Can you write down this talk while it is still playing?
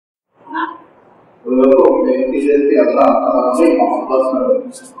ওরকম ব্যক্তিদেরকে আল্লাহ তাআলা অনেক মহব্বত করেন।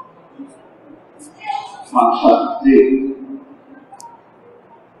 মাশাআল্লাহ। জি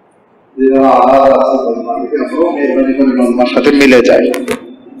যারা আলাদা আছে তাদেরকে আমরা মেহরবানি করে আমার সাথে মিলে যাই।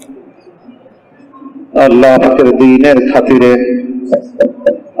 আল্লাহ পাকের দ্বীনের খাতিরে,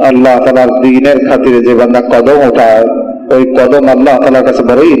 আল্লাহ তাআলার দ্বীনের খাতিরে যে বান্দা কদম ওঠায় ওই কদম আল্লাহ তাআলার কাছে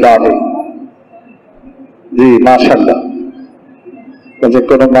বড়ই দামি। জি মাশাআল্লাহ। যে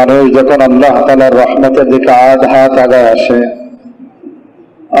কোনো মানুষ যখন আল্লাহ তাআলার রহমতের দিকে আধ হাত আগায় আসে,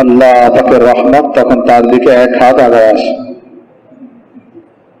 আল্লাহ পাকের রহমত তখন তার দিকে এক হাত আগায় আসে।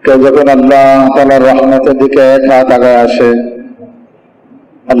 কেউ যখন আল্লাহ তাআলার রহমতের দিকে এক হাত আগায় আসে,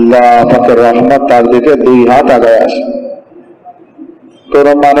 আল্লাহ পাকের রহমত তার দিকে দুই হাত আগায় আসে। কোন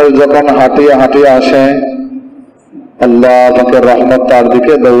মানুষ যখন হাঁটিয়ে হাঁটিয়ে আসে, আল্লাহ পাকের রহমত তার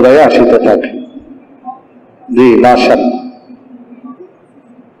দিকে দৌড়াইয়া আসিতে থাকে। জি মাশাআল্লাহ।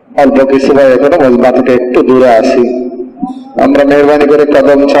 অল্প কিছু ভাই এখনো মজমা থেকে একটু দূরে আসি, আমরা মেহরবানি করে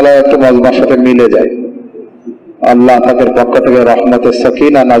কদম চালায় একটু মজমার সাথে মিলে যাই। আল্লাহ তাদের পক্ষ থেকে রহমতের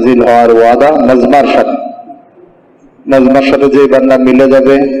সাকিনা নাজিল হওয়ার ওয়াদা মজমার সাথে। মজমার সাথে যে বান্দা মিলে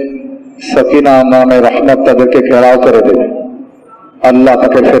যাবে, সাকিনা নামে রহমত তাদেরকে ঘেরাও করে দেবে। আল্লাহ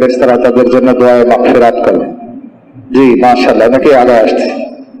তাকে ফেরেশতারা তাদের জন্য দোয়ায়ে মাগফিরাত করে। জি মাশাআল্লাহ। নাকি আগে আসছে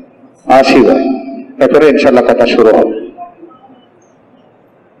আসি ভাই, এরপরে ইনশাআল্লাহ কথা শুরু হবে।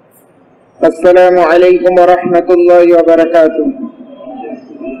 আসসালামু আলাইকুম ওয়া রাহমাতুল্লাহি ওয়া বারাকাতুহু।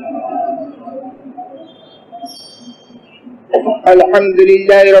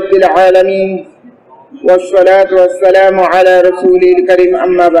 আলহামদুলিল্লাহি রাব্বিল আলামিন ওয়াস সালাতু ওয়াস সালামু আলা রাসূলিল কারীম,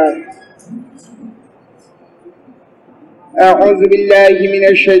 আম্মা বা'দ। আউযু বিল্লাহি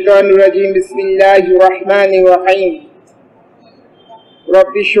মিনাশ শাইতানির রাজীম। বিসমিল্লাহির রাহমানির রাহিম।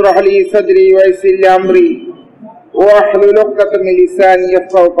 রাব্বি ইশরাহ লি সাদরি ওয়া ইয়াসসির লি আমরি ওয়াহলুল উকদাতাম মিন লিসানি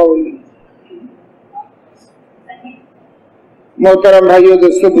ইয়াফকাহু কওলি। मोहतरम भाइयों,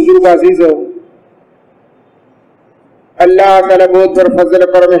 दोस्तों, बुजुर्ग, अजीजों, अल्लाह ताला बहुत बड़ा फजल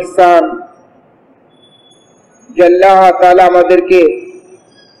करम एहसान যে আল্লাহ তাআলা আমাদেরকে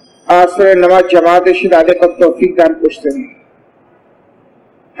আসরের নামাজ জামাতের সাথে আদায় করতে তৌফিক দান করছেন।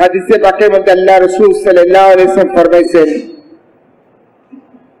 হাদিসে পাকের মধ্যে আল্লাহ রাসূল সাল্লাল্লাহু আলাইহি ওয়াসাল্লাম ফরমাইছেন,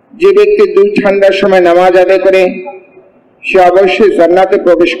 যে ব্যক্তি দুই ঠান্ডার সময় নামাজ আদায় করে সে অবশ্যই জান্নাতে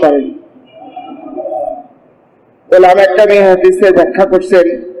প্রবেশ করে। ওলামা একরাম এই হাদিসে ব্যাখ্যা করছেন,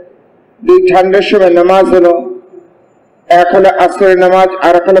 দুই ঠান্ডার সময় নামাজ হলো, এক হলো আসরের নামাজ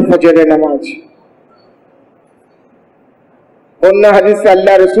আর এক হলো ফজরের নামাজ। অন্য হাদিসে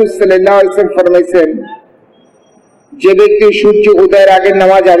আল্লাহ রাসূল সাল্লাল্লাহু আলাইহি ওয়াসাল্লাম ফরমাইছেন, যে ব্যক্তি সূর্য উদয়ের আগের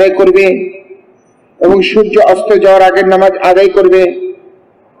নামাজ আদায় করবে এবং সূর্য অস্ত যাওয়ার আগের নামাজ আদায় করবে,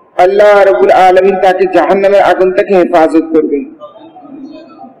 আল্লাহ রাব্বুল আলামিন তাকে জাহান্নামের আগুন থেকে হেফাজত করবে।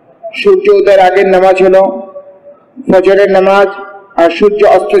 সূর্য উদয়ের আগের নামাজ হলো ফজরের নামাজ, আর সূর্য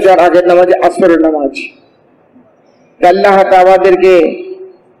অস্ত যাওয়ার আগের নামাজ আসরের নামাজ। আল্লাহ তাআলা আমাদেরকে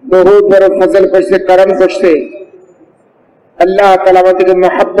বহুত বড় ফজল করছে, করম করছে। আল্লাহ তাআলা আমাদেরকে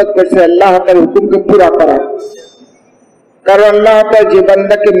মহব্বত করছে, আল্লাহ তাআলার হুকুমকে পুরা করা। কারণ আল্লাহ তাআলা যে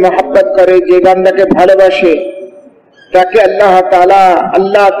বান্দাকে মহব্বত করে, যে বান্দাকে ভালোবাসে, তাকে আল্লাহ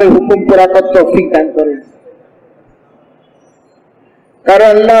তাআলার হুকুম পুরা করতে তৌফিক দান করে। কারণ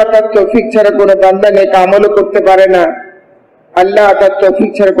আল্লাহ তার তৌফিক ছাড়া কোনো বান্দা নেক আমলও করতে পারে না। আল্লাহ তার তৌফিক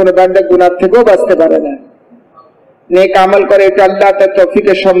ছাড়া কোনো বান্দা গুনাহ থেকেও বাঁচতে পারে না। নেক আমল করে এটা আল্লাহ তার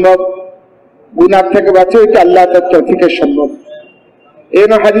তৌফিকে সম্ভব, গুনাহ থেকে বাঁচে এটা আল্লাহ তার তৌফিকে সম্ভব। এই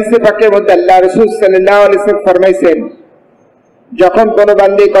হাদিসে পাকের মধ্যে আল্লাহ রাসূল সাল্লাল্লাহু আলাইহি ওয়াসাল্লাম ফরমাইছেন, যখন কোনো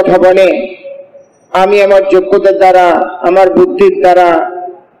বান্দা কথা বলে, আমি আমার যোগ্যতার দ্বারা, আমার বুদ্ধির দ্বারা,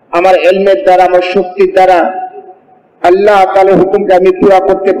 আমার ইলমের দ্বারা, আমার শক্তির দ্বারা আল্লাহ তাআলার হুকুমকে আমি পুরা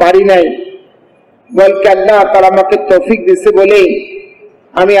করতে পারি নাই, বলকে আল্লাহ তাআলা আমাকে তৌফিক দিয়েছে বলে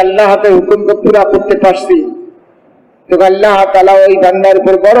আমি আল্লাহ তাআলার হুকুমকে পুরা করতে পারছি, তো আল্লাহ তাআলা ওই বান্দার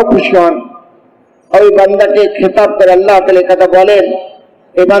উপর বড় খুশি হন। ওই বান্দাকে খেতাব করে আল্লাহ তাআলা কথা বলেন,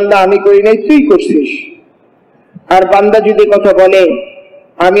 এই বান্দা আমি করি নাই, তুই করছিস। আর বান্দা যদি কথা বলে,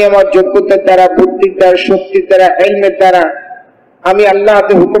 আমি আমার যোগ্যতার দ্বারা, বুদ্ধির দ্বারা, শক্তির দ্বারা, ইলমের দ্বারা আমি আল্লাহ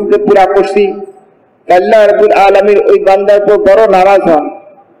তাআলার হুকুমকে পুরা করছি, আল্লাহ রাব্বুল আলামিন ওই বান্দার উপর বড় নারাজ হন।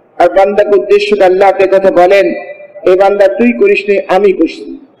 আর বান্দাকে উদ্দেশ্য করে আল্লাহ তাআলা কথা বলেন, এই বান্দা তুই করিস নি, আমি করছি।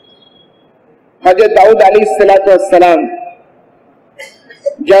 হযরত দাউদ আলাইহিস সালাতু ওয়াস সালাম,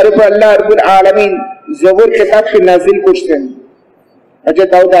 যার উপর আল্লাহ রাব্বুল আলামিন জবর কিতাবকে নাযিল করছেন, হযরত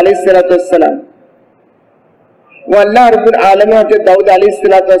দাউদ আলাইহিস সালাতু ওয়াস সালাম, ও আল্লাহ রাব্বুল আলামিন হযরত দাউদ আলাইহিস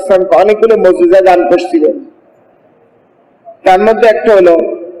সালাতু ওয়াস সালামকে অনেকগুলো মুজিজা দান করেছিলেন। তার মধ্যে একটা হলো,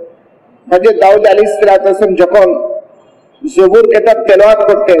 হযরত দাউদ আলাইহিস সালাতু ওয়াস সালাম যখন জবর কিতাব তেলাওয়াত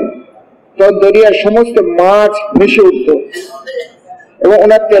করতেন, তো দরিয়ার সমস্ত মাছ ভেসে উঠত এবং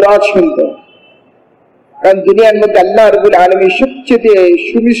ওনার তেলাওয়াত শুনত। কারণ দুনিয়ার মধ্যে আল্লাহ রাব্বুল আলামিন সবচেয়ে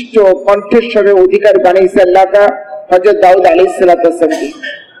সুমিষ্ট কণ্ঠস্বরের অধিকার বানিয়েছে আল্লাহটা হযরত দাউদ আলাইহিস সালাতু ওয়াস সালামকে,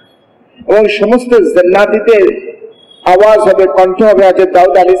 এবং সমস্ত জান্নাতীদের আওয়াজ হবে, কণ্ঠ হবে হযরত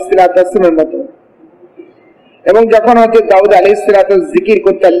দাউদ আলাইহিস সালাতু ওয়াস সালামের মতো। এবং যখন হযরত দাউদ আলাইহিস সালাতু জিকির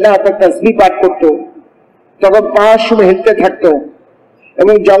করতে, আল্লাহ তার তাসবিহ পাঠ করত, তখন পাহাড় সময় হিলতে থাকতো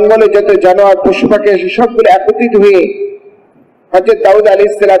এবং জঙ্গলে যত জানোয়ার পশু পাখি এসে সবগুলো একত্রিত হয়ে হযরত দাউদ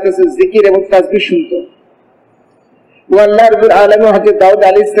আলাইহিস সালাতু জিকির এবং তাসবিহ শুনতো। আল্লাহ রাব্বুল আলামিন হযরত দাউদ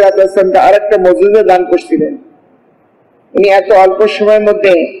আলাইহিস সালাতু ওয়াস সালামকে আরেকটা মুজিজা দান করেছিলেন। উনি এত অল্প সময়ের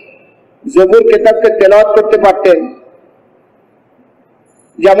মধ্যে জবুর কিতাবকে তেলাওয়াত করতে পারতেন,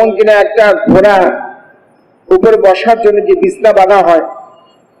 যেমন কিনা একটা ঘোড়া উপরে বসার জন্য যে বিছনা বাঁধা হয়,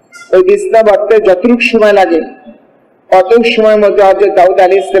 ওই বিছনা বাঁধতে যতটুকু সময় লাগে অতটুকু সময়ের মধ্যে হযরত দাউদ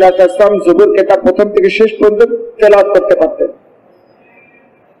আলাইহিস সালাতু ওয়াস সালাম জবুর কিতাব প্রথম থেকে শেষ পর্যন্ত তেলাওয়াত করতে পারতেন।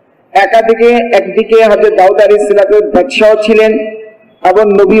 একদিকে হযরত দাউদ আলাইহিস সালাতু বাদশাহ ছিলেন এবং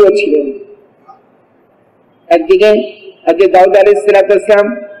নবীও ছিলেন। একদিকে হযরত দাউদ আলাইহিস সালাতু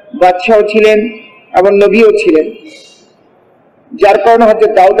বাদশাহ ছিলেন এবং নবীও ছিলেন, যার কারণে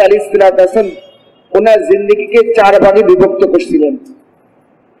হযরত দাউদ আলাইহিস সালাতু ওনার জিন্দেগিকে 4 ভাগে বিভক্ত করেছিলেন।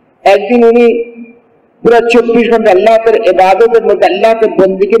 একদিন উনি পুরো 24 ঘন্টা আল্লাহ তাআলার ইবাদতের মধ্যে, আল্লাহ তাআলার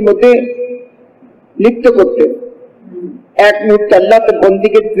বন্দেগীর মধ্যে লিপ্ত করতেন। এক মুহূর্ত আল্লাহ তাআলার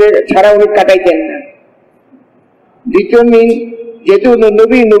বন্দেগী ছাড়া উনি কাটাইতেন না। দ্বিতীয় দিন যেহেতু উনি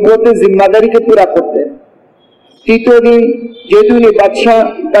নবী, নবুয়তের জিম্মাদারিকে পুরা করতেন। তৃতীয় দিন যেহেতু উনি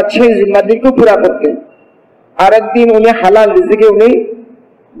বাদশাহী জিম্মাদারিকে পুরা করতেন। আর একদিন উনি হালাল রিজিকে উনি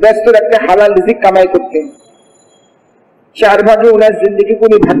ব্যস্ত রাখতে, হালাল রিজিক কামাই করতেন। 4 ভাগে উনার জিন্দেগিকে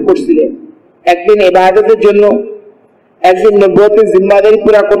উনি ভাগ করছিলেন। একদিন ইবাদতের জন্য, একদিন নবুয়তের জিম্মাদারি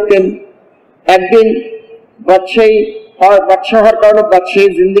পুরা করতেন, একদিন বাদশাহ হওয়ার কারণে বাদশাহী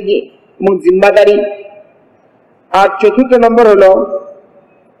জিন্দেগি এবং জিম্মাদারি, আর চতুর্থ নম্বর হলো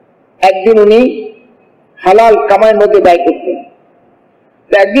একদিন উনি হালাল কামাইয়ের মধ্যে ব্যয় করতেন।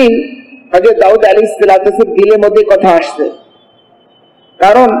 একদিন হযরত দাউদ আলাইহিস সালাতু দিলের মধ্যে কথা আসছে,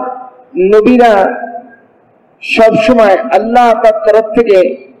 কারণ নবীরা সব সময় আল্লাহ তার তরফ থেকে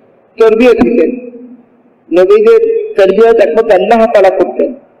তরবিয়ত দিতেন। নবীদের তরবিয়ত একমাত্র আল্লাহ তাআলা করতেন,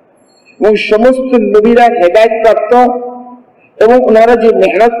 এবং সমস্ত নবীরা হেদায়েত প্রাপ্ত, এবং ওনারা যে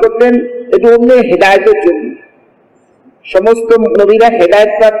মেহনত করতেন এটা অন্যের হেদায়েতের জন্য। সমস্ত নবীরা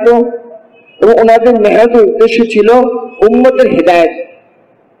হেদায়েত প্রাপ্ত এবং ওনাদের মেহনতের উদ্দেশ্য ছিল উম্মতের হেদায়েত।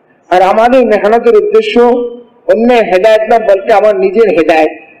 আর আমাদের মেহনতের উদ্দেশ্য অন্যের হেদায়েত না, বলতে আমার নিজের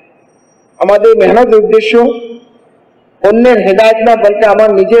হেদায়েত। আমাদের মেহনতের উদ্দেশ্য অন্যের হেদায়েত না, বলতে আমার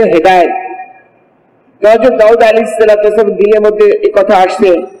নিজের হেদায়েত। হযরত দাউদ আলাইহিস সালাতু দিলের মধ্যে এই কথা আসছে,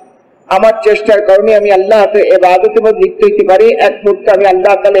 আমার চেষ্টার কারণে আমি আল্লাহ তাআলার ইবাদতের মধ্যে লিপ্ত হতে পারি, এক মুহূর্ত আমি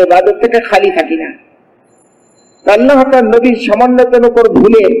আল্লাহ তাআলার ইবাদত থেকে খালি থাকি না। আল্লাহ তাআলা নবীর সামান্যতম উপর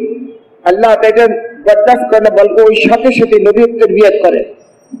ভুলে আল্লাহ তাআলা বরদাস্ত করে না, বলবো ওই সাথে সাথে নবীর তরবিয়ত করে।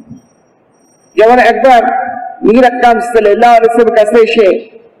 যেমন একবার নবী আকরাম সাল্লাল্লাহু আলাইহি ওয়াসাল্লামের কাছে এসে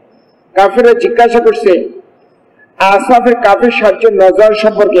কাফেররা জিজ্ঞাসা করছে আসাফের কাফের 7 জন নওজওয়ান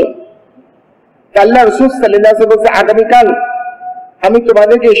সম্পর্কে। আল্লাহ রাসূল সাল্লাল্লাহু আলাইহি ওয়াসাল্লাম বলছে, আগামীকাল আমি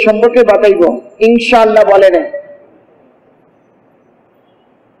তোমাদেরকে এই সম্পর্কে বাতাইব, ইনশাআল্লাহ বলে না।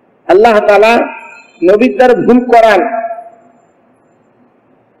 আল্লাহ তাআলা নবীর দ্বারা ভুল করান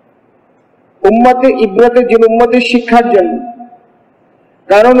উম্মতের ইবরতের জন্য, উম্মতের শিক্ষার জন্য।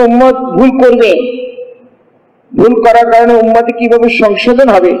 কারণ উম্মত ভুল করবে, ভুল করার কারণে উম্মতে কিভাবে সংশোধন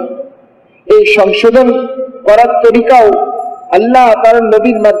হবে, এই সংশোধন করার তরিকাও আল্লাহ তার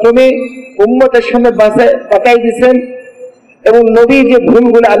নবীর মাধ্যমে উম্মতের সামনে বাতাই দিয়েছেন, এবং নবী যে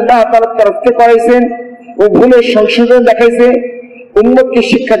ভুলগুলো আল্লাহ তাআলার তরফ থেকে করাইছেন ও ভুলের সংশোধন দেখাইছে উম্মতকে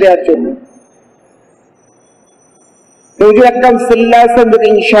শিক্ষা দেওয়ার জন্য। নবী আকরাম সাল্লাল্লাহু আলাইহি ওয়াসাল্লাম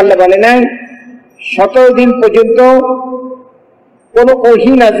ইনশাআল্লাহ বলে নাই, 17 দিন পর্যন্ত কোনো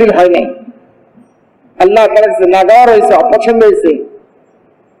ওহী নাজিল হয় নাই। আল্লাহ তাআলার নাগার হয়েছে, অপছন্দ হয়েছে।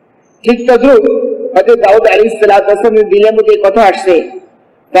 ঠিক তদ্রুপ হযরত দাউদ আলাইহিস সালামের দিলের মধ্যে কথা আসছে,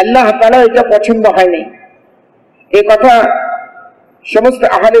 আল্লাহ তাআলা এটা পছন্দ হয়নি। এই কথা সমস্ত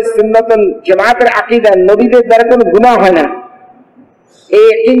আহলে সুন্নাত ওয়াল জামাতের আকীদা, নবীদের দ্বারা কোনো গুনাহ হয় না। এই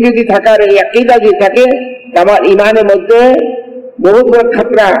ইয়াকিন যদি থাকে, আর এই আকীদা যদি থাকে, আমার ঈমানের মধ্যে বহুত বড়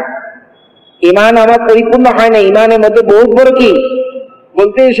খতরা। ঈমান আমার পরিপূর্ণ হয় না, ঈমানের মধ্যে বহুত বড় কি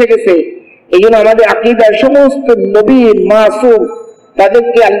বলতে এসে গেছে। এই জন্য আমাদের আকীদার সমস্ত নবী মাসুম,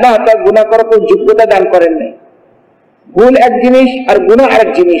 তাদেরকে আল্লাহ তাআলা গুনাহ করার কোনো যোগ্যতা দান করেন নাই। ভুল এক জিনিস আর গুনাহ আরেক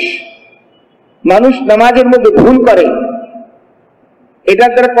জিনিস। মানুষ নামাজের মধ্যে ভুল করে,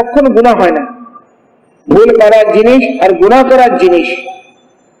 এটার দ্বারা কখনো গুনাহ হয় না। ভুল করার জিনিস আর গুনাহ করার জিনিস।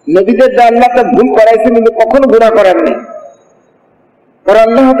 নবীদের দ্বারা আল্লাহ তা ভুল করাইছেন, কিন্তু কখনো গুনাহ করার নেই, কারণ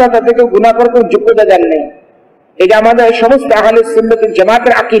আল্লাহ তাআলা তাদেরকে গুনাহ করার কোনো যোগ্যতা দেন নাই। এটা আমাদের সমস্ত আহলে সুন্নাত ওয়াল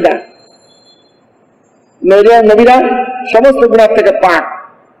জামাতের আকীদা। নবীরা সমস্ত গুনাহ থেকে পাক।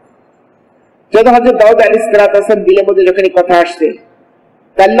 যখন হযরত দাউদ আলাইহিস সালাম দিলের মধ্যে যখন এই কথা আসছে,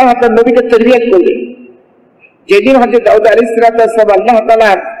 আল্লাহ তাআলা নবীকে তারবিয়ত করলেন। যেদিন হযরত দাউদ আলাইহিস সালাম আল্লাহ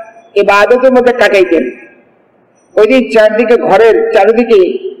তাআলার ইবাদতের মধ্যে কাটাইতেন, ওই দিন চারদিকে ঘরের চারিদিকে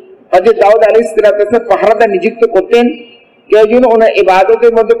হযরত দাউদ আলাইহিস সালাম পাহারাদার নিযুক্ত করতেন, কেউ যেন ওনার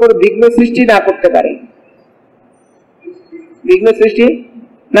ইবাদতের মধ্যে কোনো বিঘ্ন সৃষ্টি না করতে পারে, বিঘ্ন সৃষ্টি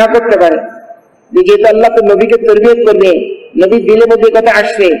না করতে পারে। যেহেতু আল্লাহ তো নবীকে তারবিয়ত করবে, নবীর দিলের মধ্যে কথা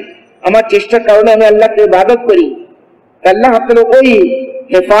আসছে, আমার চেষ্টার কারণে আমি আল্লাহকে ইবাদত করি, আল্লাহ তাআলা ওই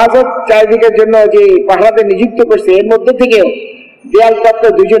হেফাজত চারিদিকের জন্য যে পাহারাদার নিযুক্ত করছে, এর মধ্যে থেকেও দেয়াল প্রাপ্ত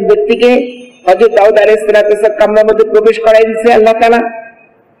দুজন ব্যক্তিকে হযরত দাউদ আলাইহিস সালাম কামরার মধ্যে প্রবেশ করাই দিয়েছে আল্লাহ তাআলা,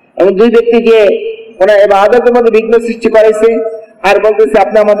 এবং দুই ব্যক্তিকে ওনার ইবাদতের মধ্যে বিঘ্ন সৃষ্টি করাইছে, আর বলতেছে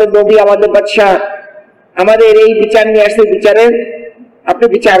আপনি আমাদের নবী, আমাদের বাদশাহ, আমাদের এই বিচার নিয়ে আসছে, বিচারের আপনি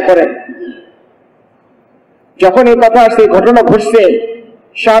বিচার করেন। যখন এই কথা আসছে, ঘটনা ঘটছে,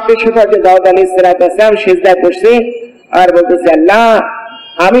 সাথে সাথে দাউদ আলাইহিস সালাম সিজদায় পড়ছে আর বলতেছে আল্লাহ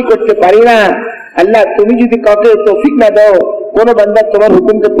আমি করতে পারি না, আল্লাহ তুমি যদি কাউকে তৌফিক না দাও, কোন বান্দা তোমার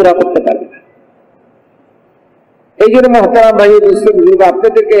হুকুমকে পুরা করতে পারবে না। এই জন্য মুহতারাম ভাই বুজুর্গ,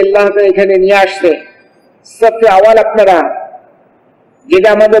 আপনাদেরকে আল্লাহ এখানে নিয়ে আসছে সবচেয়ে আওয়াল আপনারা, যেটা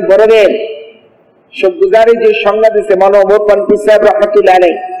আমাদের বড়দের সব গুজারি যে সংজ্ঞা দিচ্ছে মানো ওমর পানপুর সাহেব রহমতুল্লাহ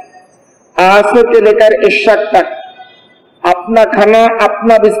আলাইহি, আসর के लेकर इशा तक अपना खाना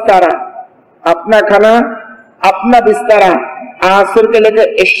अपना बिस्तारा, अपना खाना अपना बिस्तारा, আসর के लेकर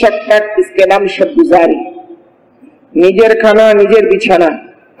इशा तक इसके नाम शब गुजारी। নিজের খানা নিজের বিছানা,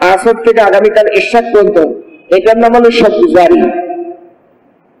 আসর থেকে আগামীকাল ইশা পর্যন্ত, এটার নাম হলো শব গুজারি।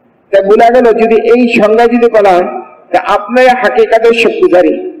 তা বলা গেল যদি এই সংজ্ঞা যদি বলা হয়, তা আপনারা হাকিকাতে শব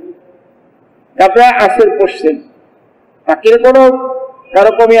গুজারি, আপনারা আসর পড়ছেন, বাকির কোনো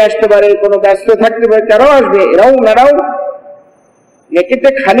কারো কমে আসতে পারে, কোনো ব্যস্ত থাকতে পারে, তারাও আসবে, এরাও নারাও নেকিতে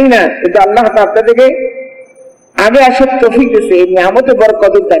খালি না, কিন্তু আল্লাহ আপনাদেরকে আগে আসার তৌফিক দিয়েছে। এই নিয়ামতে বড়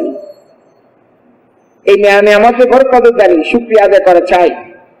কদরদানি, এই নিয়ামতে বড় কদরদানি, শুকরিয়া আদায় করা চাই।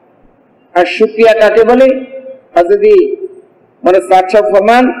 আর শুকরিয়া কাকে বলে? হযরত মানে সাচ্চা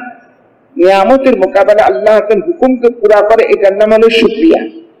ফরমান, নিয়ামতের মোকাবেলা আল্লাহ তাআলার হুকুমকে পুরা করে, এটার নাম হলো শুকরিয়া।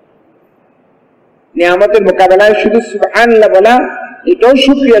 নিয়ামতের মোকাবেলায় শুধু সুবহানাল্লাহ বলা, এটাও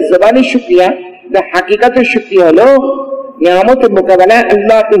শুকরিয়া, জবানি শুকরিয়া। হাকিকাতের শুকরিয়া হলো নিয়ামতের মোকাবেলায়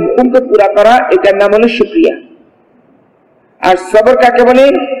আল্লাহ তাআলার হুকুমকে পুরা করা, এটার নাম হলো শুকরিয়া। আর সবর কাকে বলে?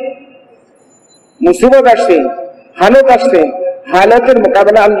 মুসিবত আসছে, হালত আসছে, হালতের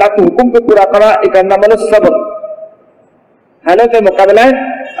মোকাবেলা আল্লাহ তাআলার হুকুমকে পুরা করা, এটার নাম হলো সবর। হালতের মোকাবেলায়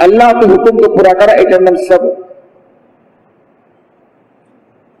আল্লাহ তাআলার হুকুমকে পুরা করা, এটার নাম সবর।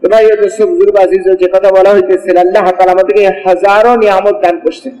 ভাই বুজুর্গ আজিজ, যে কথা বলা হইতেছে, আল্লাহ তাআলা আমাদেরকে হাজারো নিয়ামত দান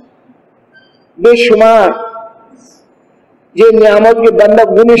করছেন, বেশুমার, যে নিয়ামতকে বান্দা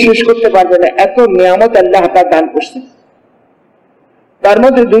গুণে শেষ করতে পারবে না, এত নিয়ামত আল্লাহ তাআলা দান করছেন। তার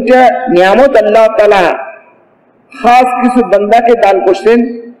মধ্যে দুইটা নিয়ামত আল্লাহ তাআলা খাস কিছু বান্দাকে দান করছেন,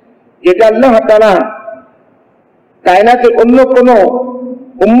 যেটা আল্লাহ তাআলা কায়নাতের অন্য কোন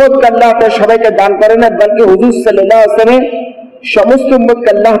উম্মতকে আল্লাহ তাআলা সবাইকে দান করেন না, বলকে হুজুর সাল্লাল্লাহু আলাইহি ওয়াসাল্লাম সমস্ত উম্মতকে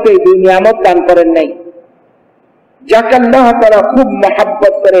আল্লাহ তাআলা এই দুই নিয়ামত দান করেন নাই। যাকে আল্লাহ তাআলা খুব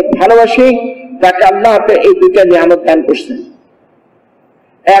মহব্বত করে, ভালোবাসে, তাকে আল্লাহ তাআলা এই দুইটা নিয়ামত দান করছেন।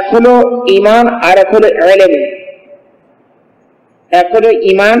 এক হলো ঈমান, আর এক হলো ইলম। এক হলো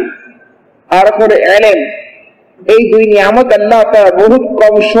ঈমান, আর এক হলো ইলম। এই দুই নিয়ামত আল্লাহ তাআলা বহুত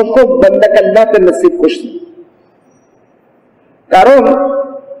কম সংখ্যক বান্দাকে আল্লাহ তাআলা নসিব করছেন। কারণ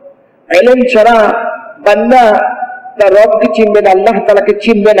ইলম ছাড়া বান্দা তার রবকে চিনবে না, আল্লাহ তাআলাকে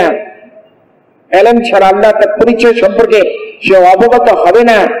চিনবে না। ইলম ছাড়া আল্লাহ তার পরিচয় সম্পর্কে সে অবগত হবে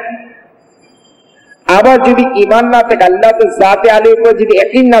না। আবার যদি ঈমান না থাকে, আল্লাহ তাআলার জাতে আলীর উপর যদি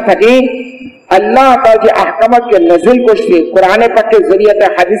ইয়াকিন না থাকে, আল্লাহ তাআলা যে আহকামকে নাযিল করছে কোরআনে পাকের জরিয়াতে,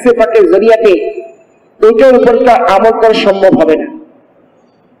 হাদিসে পাকের জরিয়াতে, ওইটার উপর তার আমল করা সম্ভব হবে না।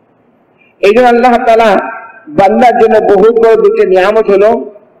 এই জন্য আল্লাহ তাআলা বান্দার জন্য বহুত বড় দুটো নিয়ামত হলো,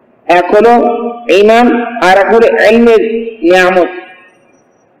 এক হলো ঈমান, আর এক হলো ইলমের নিয়ামত।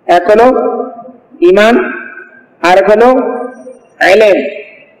 এক হলো ঈমান, আর এক হলো ইলম।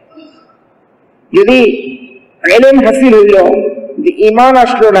 যদি ইলম হাসিল হইল, যে ঈমান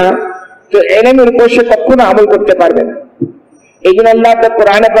আসলো না, তো ইলমের উপর সে কখনো আমল করতে পারবে না। এই জন্য আল্লাহ তাআলা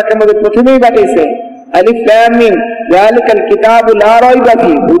কোরআনে পাকের মধ্যে প্রথমেই বাতাইছে আলিফ লাম মিম যালিকাল কিতাবু লা রাইবা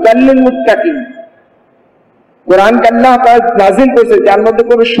ফিহি হুদাল লিল মুত্তাকিন। কোরআনকে আল্লাহ তাআলা নাযিল করেছে যার মধ্যে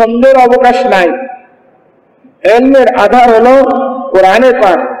কোনো সন্দেহের অবকাশ নাই। ইলমের আধার হলো কোরআনের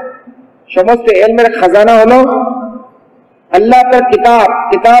পাক, সমস্ত ইলমের খাজানা হলো আল্লাহ তাআলার কিতাব,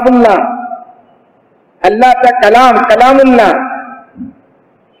 কিতাবুল্লাহ, আল্লাহ তাআলার কালাম, কালামুল্লাহ।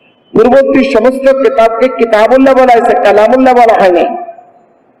 পূর্ববর্তী সমস্ত কিতাবকে কিতাবুল্লাহ বলা হয়েছে, কালামুল্লাহ বলা হয়নি।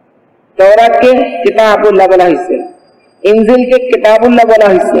 তাওরাতকে কিতাবুল্লাহ বলা হয়েছে, ইনজিলকে কিতাবুল্লাহ বলা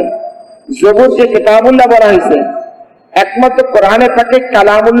হয়েছে, জবুরকে কিতাবুল্লাহ বলা হয়েছে। একমাত্র কোরআনে পাকে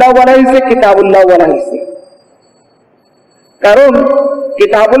কালামুল্লাহ বলা হয়েছে, কিতাবুল্লাহ বলা হয়েছে। কারণ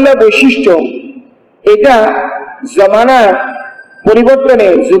কিতাবুল্লাহ বৈশিষ্ট্য এটা জমানা পরিবর্তনে,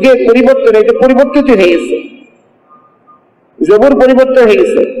 যুগের পরিবর্তনে এটা পরিবর্তিত হয়ে গেছে। জবুর পরিবর্তন হয়ে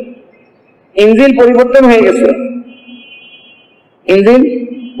গেছে, ইনজিল পরিবর্তন হয়ে গেছে, ইনজিল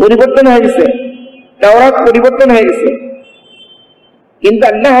পরিবর্তন হয়ে গেছে, তাওরাত পরিবর্তন হয়ে গেছে। কিন্তু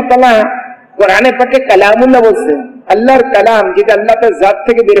আল্লাহ তাআলা কোরআনে পাকে কালামুল্লাহ বলছে, আল্লাহর কালাম, যেটা আল্লাহ তাআলার জাত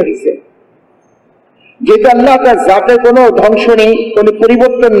থেকে বের হয়েছে, যেটা আল্লাহ তাআলার জাতে কোনো ধ্বংস নেই, কোনো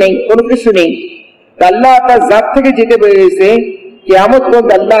পরিবর্তন নেই, কোনো কিছু নেই। আল্লাহ তাআলার জাত থেকে যেটা বের হয়েছে, কিয়ামত পর্যন্ত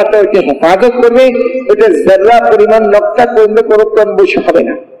আল্লাহ তাআলা ওইটা হেফাজত করবে, ওইটা যারা পরিমাণ নকশা করবে কোনো বসে হবে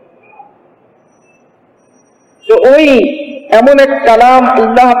না। তো ওই এমন এক কালাম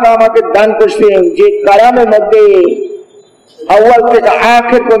আল্লাহ তাআলা আমাকে দান করছেন, যে কালামের মধ্যে আউয়াল থেকে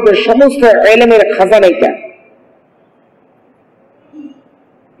আখির পর্যন্ত সমস্ত ইলমের খাজানা। এটা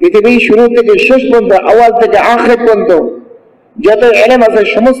পৃথিবীর শুরু থেকে শেষ পর্যন্ত, আউয়াল থেকে আখির পর্যন্ত যত ইলম আছে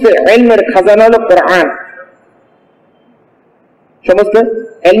সমস্ত ইলমের খাজানা হলো কোরআন। সমস্ত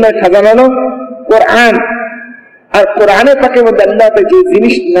ইলমের খাজানা হলো কোরআন। আর কোরআনের পাকের মধ্যে আল্লাহ যে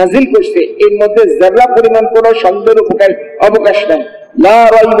জিনিস নাজিল করছে এর মধ্যে যারা পরিমাণ কোন সন্দেহের অবকাশ নাই, লা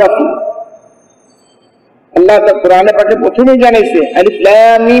রাইবা ফিহি। আল্লাহ তাআলা কোরআনে পাকে প্রথমেই জানাইছে আলিফ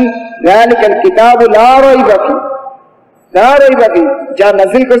লাম মিম যালিকাল কিতাবু লা রাইবা ফিহি, লা রাইবা ফিহি, যা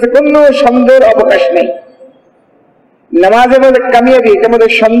নাজিল করেছে কোনো সন্দেহের অবকাশ নেই। নামাজের মধ্যে কামিয়াবি, এটার মধ্যে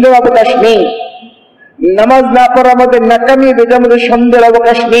সন্দেহের অবকাশ নেই। নামাজ না পড়ার মধ্যে নাকামিয়াবি, এটার মধ্যে সন্দেহের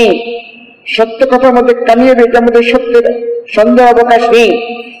অবকাশ নেই। সত্য কথার মধ্যে কামিয়াবি, এটার মধ্যে সত্যের সন্দেহের অবকাশ নেই।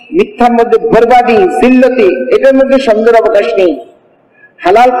 মিথ্যার মধ্যে বরবাদি, জিল্লতি, এটার মধ্যে সন্দেহের অবকাশ নেই।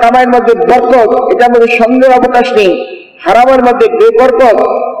 হালাল কামাইয়ের মধ্যে বরকত, এটার মধ্যে সন্দেহের অবকাশ নেই। হারামের মধ্যে বেবরকত,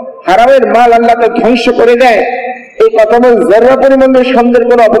 হারামের মাল আল্লাহ তাআলা ধ্বংস করে দেয়, এই কথা মধ্যে যারা পরিমাণে সন্দেহের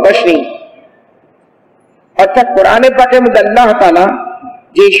কোনো অবকাশ নেই। অর্থাৎ কোরআনে পাকের মধ্যে আল্লাহ তাআলা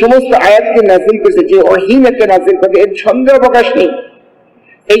যে সমস্ত আয়াতকে নাযিল করেছে, যে ওহীকে নাযিল করেছে, এর সন্দেহের অবকাশ নেই।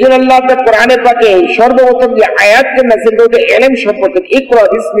 এই জন্য আল্লাহ তাআলা কোরআনে পাকে সর্বপ্রথম যে আয়াতকে নাযিল করেছে ইলম সম্পর্কে, ইকরা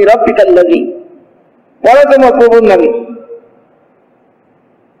বিসমি রাব্বিকাল্লাযী, পড়ো তোমার প্রভুর নামে।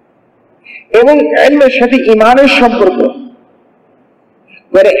 এবং ইলমের সাথে ঈমানের সম্পর্ক,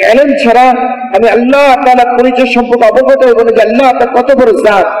 মানে ইলম ছাড়া আমি আল্লাহ তাআলার পরিচয় সম্পর্কে অবগত হব না যে আল্লাহ তাআলা কত বড়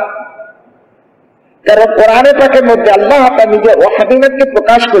জাত। কারণ কোরআনে পাকের মধ্যে আল্লাহ তাআলা নিজের ওয়াহদানিয়তকে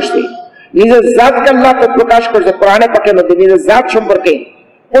প্রকাশ করছে, নিজের জাতকে আল্লাহ তাআলা প্রকাশ করছে কোরআনে পাকের মধ্যে, নিজের জাত সম্পর্কে।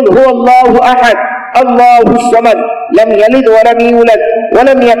 কুল হুয়াল্লাহু আহাদ আল্লাহুস সামাদ লাম ইয়ালিদ ওয়া লাম ইউলাদ ওয়া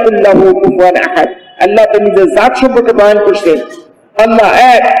লাম ইয়াকুল লাহু কুফুয়ান আহাদ। আল্লাহ তাআলা নিজের জাত সম্পর্কে বয়ান করছে, আল্লাহ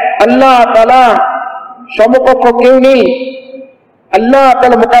এক, আল্লাহ তাআলা সমকক্ষ কেউ নেই, আল্লাহ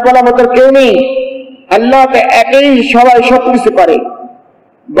তাআলা মোকাবেলা মতো কেউ নেই, আল্লাহ তাআলা একই, সবাই সবকিছু পারে।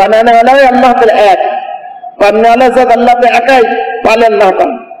 বানানো আল্লাহ, আল্লাহ তাআলা এক, পালনে আল্লাহ জাত আল্লাহ তাআলা একাই, পালে আল্লাহ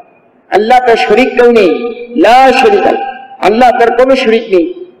তাআলা। আল্লাহ তাআলা শরীক কেউ নেই, লা শরীকা, আল্লাহ তাআলার কোনো শরীক নেই।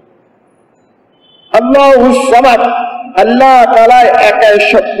 আল্লাহুস সামাদ, আল্লাহ তাআলা একাই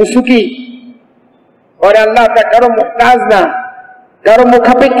সবকিছু কি, और আল্লাহ তাআলা কারো মুহতাজ না, কারো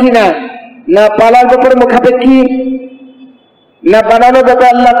মুখাপেক্ষী না, না পালার ব্যাপারে মুখাপেক্ষী, না বানানোর ব্যাপারে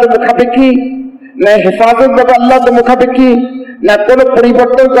আল্লাহ তো মুখাপেক্ষী, না হেফাজত ব্যাপারে আল্লাহ তো মুখাপেক্ষী, না কোনো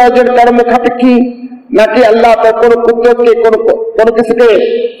পরিবর্তন করার জন্য কারো মুখাপেক্ষী, নাকি আল্লাহ তাআলা কোনো কুদরতকে কোনো কিছুকে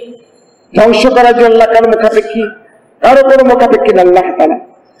ধ্বংস করার জন্য আল্লাহ কারো মুখাপেক্ষী, কারো কোনো মুখাপেক্ষী না আল্লাহ তাআলা।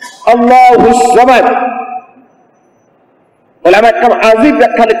 আল্লাহুস সামাদ, ওলামা একদম আজিব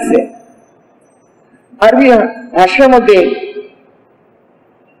ব্যাখ্যা লিখছে। আরবি ভাষার মধ্যে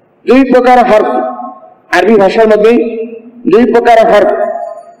দুই প্রকার হরফ, আরবি ভাষার মধ্যে দুই প্রকার হরফ,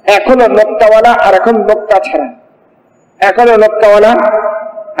 এক হলো নোক্তাওয়ালা আর এখন নোক্তা ছাড়া। এক হলো নোক্তাওয়ালা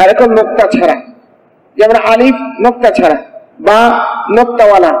আর এখন নোক্তা ছাড়া। যেমন আলিফ নোক্তা ছাড়া, বা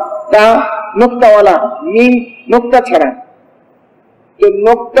নোক্তাওয়ালা, তা নোক্তাওয়ালা, মিম নোক্তা ছাড়া। তো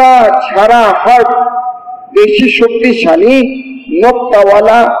নোক্তা ছাড়া হরফ বেশি শক্তিশালী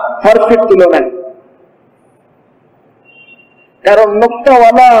নোক্তাওয়ালা হরফের তুলনায়। কারণ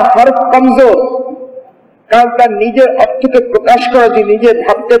নোক্তাওয়ালা হরফ কমজোর, কারণ তার নিজের অর্থকে প্রকাশ করার জন্য, নিজের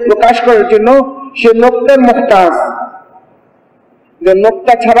ভাবকে প্রকাশ করার জন্য সে নোক্তার মুহতাজ। যে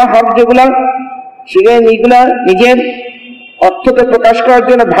নোক্তা ছাড়া হরফ যেগুলা, সেগুলো নিজের অর্থকে প্রকাশ করার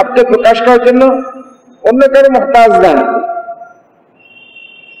জন্য, ভাবকে প্রকাশ করার জন্য অন্য কারো মুহতাজ না।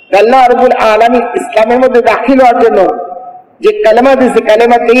 আল্লাহ রাব্বুল আলামিন ইসলামের মধ্যে দাখিল হওয়ার জন্য যে কালেমা দিয়েছে,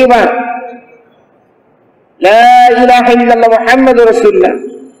 কালেমা তাইয়্যিবা লা ইলাহা ইল্লাল্লাহ মুহাম্মাদুর রাসূলুল্লাহ,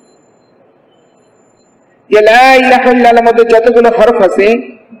 যে লা ইলাহা ইল্লাল্লাহর মধ্যে যতগুলো হরফ আছে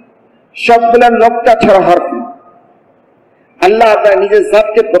সবগুলো নোক্তা ছাড়া হরফ। আল্লাহ তার নিজের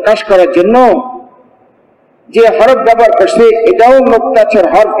জাতকে প্রকাশ করার জন্য যে হরফ ব্যবহার করছে এটাও নোক্তা ছাড়া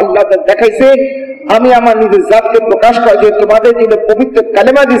হরফ। আল্লাহ তার দেখাইছে আমি আমার নিজের জাতকে প্রকাশ করার জন্য তোমাদের জন্য পবিত্র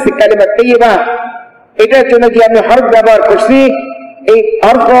কালেমা দিয়েছি, কালেমা তাইয়্যিবা, এটার জন্য যে আমি হরফ ব্যবহার করছি, এই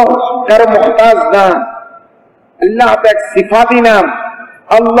হরফ কারো মুহতাজ না। আল্লাহ এক সিফাতি নাম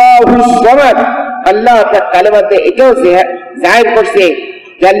আল্লাহুস সামাদ। আল্লাহ তার কালেমাতে এটাও জাহির করছে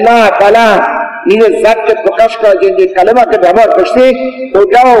যে আল্লাহ তাআলা নিজের জাতকে প্রকাশ করার জন্য যে কালেমাকে ব্যবহার করছে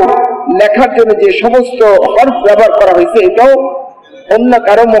ওটাও লেখার জন্য যে সমস্ত হরফ ব্যবহার করা হয়েছে এটাও অন্য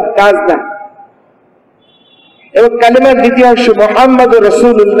কারো মুহতাজ না। এবং কালেমার দ্বিতীয় অংশ মুহাম্মাদুর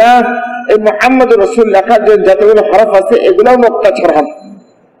রাসূলুল্লাহ, এই মুহাম্মাদুর রাসূল লেখার জন্য যতগুলো হরফ আছে এগুলোও নোক্তা ছাড়া হরফ।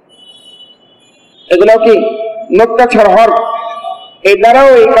 এগুলো কি নোক্তা ছাড়া হরফ। এই দ্বারাও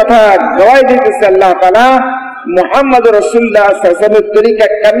এই কথা গওয়াই দিতেছে আল্লাহ তাআলা মুহাম্মাদুর রাসূলুল্লাহ সাল্লাল্লাহু আলাইহি ওয়াসাল্লামের তরিকা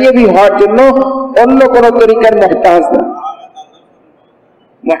কামিয়াবি হওয়ার জন্য অন্য কোন তরিকার মুহতাজ না।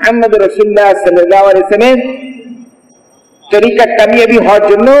 মুহাম্মাদুর রাসূলুল্লাহ সাল্লাল্লাহু আলাইহি ওয়াসাল্লামের তরিকা কামিয়াবি হওয়ার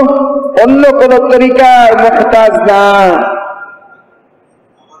জন্য অন্য কোন তরিকার মুহতাজ না।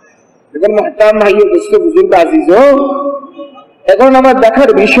 এখন মুহতারাম ভাইও দোস্ত বুজুর্গ আজিজও, এখন আমার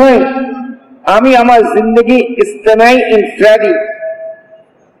দেখার বিষয় আমি আমার জিন্দগি ইজতেমাই ইনফরাদি,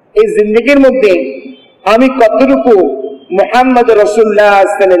 এই জিন্দগির মধ্যে আমি কতটুকু মুহাম্মদ রাসূলুল্লাহ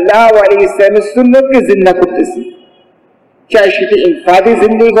সাল্লাল্লাহু আলাইহি ওয়াসাল্লামের সুন্নতকে জিন্দা করতেছি। চাই সেটা ইনফরাদি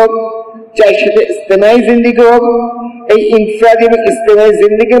জিন্দগি হোক, চাই সেটা ইজতেমাই জিন্দগি হোক, এই ইনফরাদি এবং ইজতেমাই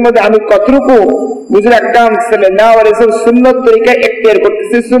জিন্দগির মধ্যে আমি কতটুকু হুজুর আকরাম সাল্লাল্লাহু আলাইহি ওয়াসাল্লাম সুন্নত তরিকা ইখতিয়ার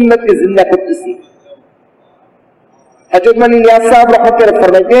করতেছি, সুন্নতকে জিন্দা করতেছি। হযরত মানি ইলিয়াস সাহেব রাহমাতুল্লাহ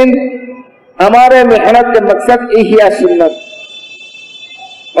ফরমাতেন हमारे मेहनत का मकसद इहिया सुन्नत।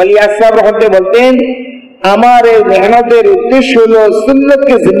 इलियास साहब रहमतुल्लाह बोलतें हमारे मेहनतेर उद्देश्य हलो सुन्नत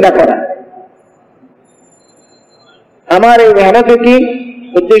के जिंदा करा। हमारे मेहनत की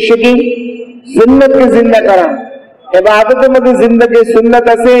उद्देश्य की सुन्नत के जिंदा करा। इबादतेर मध्य जिंदगी सुन्नत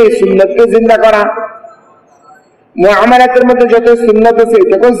आछे, सुन्नत के जिंदा करा। मुआमालातेर मध्य जत सुन्नत आछे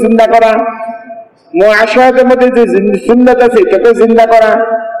एटाके जिंदा करा। मुआशारातेर मध्य जे सुन्नत आछे एटाके जिंदा करा।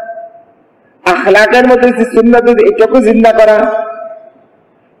 अखलाकेर मध्य जे सुन्नत आछे एटाके जिंदा करा।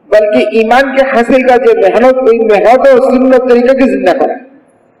 बल्कि ईमान के हासिल का जो मेहनत, ওই মেহনত ও সুন্নত তরিকাকে জিন্দা করা।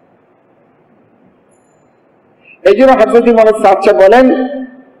 এইজন্য হযরত ইমাম সাথে বলেন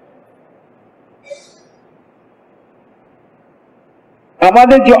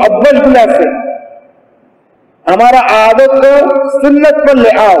আমাদের যে অভ্যাসগুলো আছে, हमारा आदत को सुन्नत पर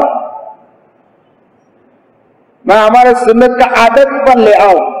ले आओ, मैं हमारे सुन्नत का आदत पर ले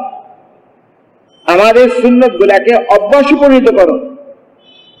आओ। हमारे सुन्नत गुलाके अभ्यासे परिणत करो।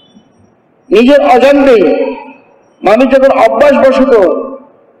 নিজের অজান্তেই মানুষ যখন অভ্যাসবশত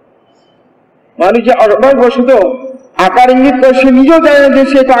আকার ইঙ্গিত করে, সে নিজেও জানে যে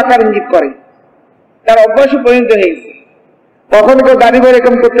সে তো আকার ইঙ্গিত করে, তার অভ্যাসে পরিণত হয়ে গেছে। কখন কেউ দাড়ি বের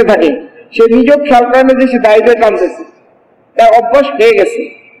এরকম করতে থাকে, সে নিজেও খেয়াল করে না যে সে দাড়ি বের টানতেছে, তার অভ্যাস হয়ে গেছে।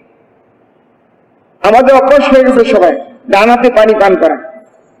 আমাদের অভ্যাস হয়ে গেছে সবাই ডান হাতে পানি পান করা,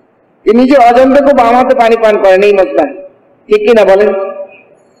 নিজের অজান্তে বাম হাতে পানি পান করে নেই মশলা, ঠিক কিনা বলেন?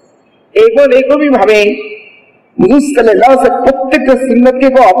 এইরকমই ভাবে হুজুর সাল্লাল্লাহু আলাইহি ওয়াসাল্লাম প্রত্যেকটা সুন্নতকে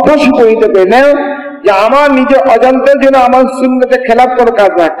অভ্যাসে পরিণত করে নেয় যে আমার নিজের অজান্তের জন্য আমার সুন্নতের খেলাফ কোনো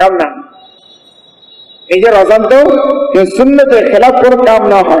কাজ না, নিজের অজান্তেও সুন্নতের খেলাফ কোনো কাম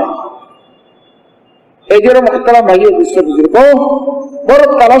না হয়। এই জন্য মুহতারাম ভাই ও বুজুর্গ বড়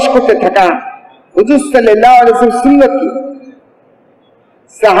তালাশ করতে থাকা হুজুর সাল্লাল্লাহু আলাইহি ওয়াসাল্লাম সুন্নত কি।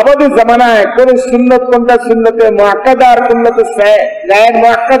 সাহাবাদের জামানায় কোন সুন্নত কোনটা সুন্নতে মুআক্কাদা আর কোনটা গায়ের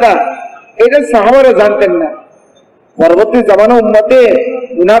মুআক্কাদা এটা সাহাবারা জানতেন না। পরবর্তী জামানা উম্মতে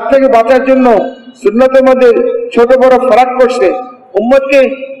গুনাহ থেকে বাঁচার জন্য সুন্নতের মধ্যে ছোট বড় ফারাক করছে উম্মতকে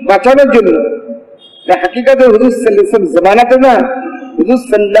বাঁচানোর জন্য। হাকিকাতে হুজুর সাল্লাল্লাহু আলাইহি ওয়াসাল্লাম জামানাতে না, হুজুর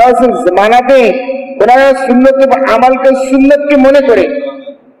সাল্লাল্লাহু আলাইহি ওয়াসাল্লাম জামানাতে ওনারা সুন্নতে বা আমলকে সুন্নতকে মনে করে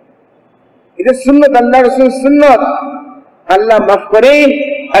এটা সুন্নত, আল্লাহ রাসূলের সুন্নত, আল্লাহ মাফ করে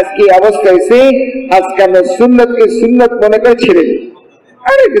আজকে অবস্থা হয়েছে আজকে আমরা সুন্নতকে সুন্নত মনে করে ছেড়ে দিই।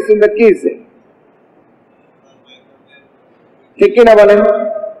 আরে কি সুন্নত কি হয়েছে? ঠিক কিনা বলেন?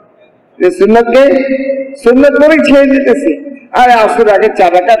 যে সুন্নতকে সুন্নত বলে ছেড়ে দিতেছি, আরে আসর আগে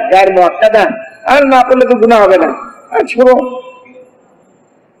 4 রাকাত গায়ের মুআক্কাদা, আর না পড়লে তো গুনাহ হবে না, আর ছোড়ো।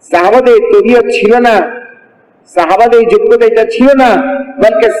 সাহাবাদের তবিয়ত ছিল না, সাহাবাদের যোগ্যতা এটা ছিল না,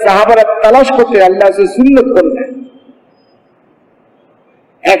 বলকে সাহাবারা তালাশ করতে আল্লাহ সুন্নত করলেন।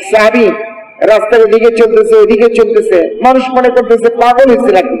 এক সাহাবী রাস্তার দিকে চলতেছে, ওইদিকে চলতেছে, মানুষ মনে করতেছে পাগল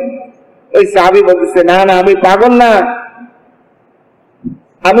হয়েছে নাকি। ওই সাহাবী বলতেছে, না না, আমি পাগল না,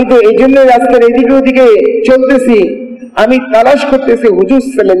 আমি তো এই জন্য রাস্তার এদিকে ওদিকে চলতেছি, আমি তালাশ করতেছি হুজুর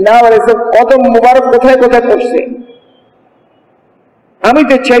সাল্লাল্লাহু আলাইহি ওয়াসাল্লাম কদম মুবারক কোথায় কোথায় পড়ছে, আমি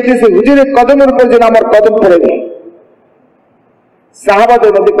তো চাইতেছি হুজুরের কদমের উপর যেন আমার কদম পড়ে যায়।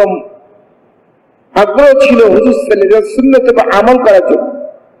 সাহাবাদের মধ্যে কম আগ্রহ ছিল হুজুর সাল্লাল্লাহু আলাইহি ওয়াসাল্লাম সুন্নতে আমল করার জন্য।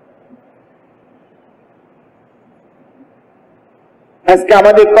 আজকে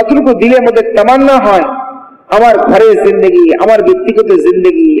আমাদের কতটুকু দিলের মধ্যে তামান্না হয়, আমার ঘরের জিন্দগি, আমার ব্যক্তিগত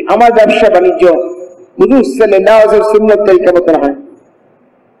জিন্দগি, আমার ব্যবসা বাণিজ্য হুজুর সাল্লাল্লাহু আলাইহি ওয়াসাল্লাম সুন্নত তরিকা মতো হয়।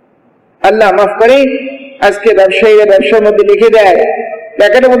 আল্লাহ মাফ করে, আজকে ব্যবসায়ীরা ব্যবসার মধ্যে লিখে দেয়,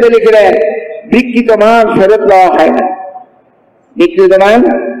 প্যাকেটের মধ্যে লিখে দেয়, বিক্রিত মাল ফেরত লওয়া হয় না, বিক্রিত মাল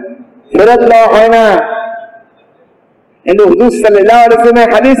ফেরত লওয়া হয় না। কিন্তু হুজুর সাল্লাল্লাহু আলাইহি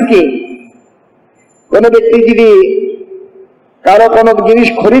ওয়াসাল্লামের হাদিস কি, কোন ব্যক্তি যদি কারো কোনো জিনিস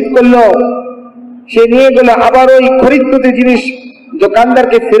খরিদ করলো, সে নিয়ে গেল, আবার ওই খরিদকৃত জিনিস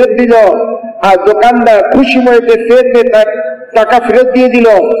দোকানদারকে ফেরত দিল, আর দোকানদার খুশি মনে ফেরত দিয়ে তার টাকা ফেরত দিয়ে দিল,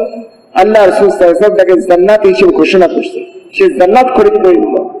 আল্লাহ রাসূল সাল্লাল্লাহু আলাইহি ওয়াসাল্লাম তাকে জান্নাত হিসেবে ঘোষণা করছে, সে জান্নাত খরিদ করে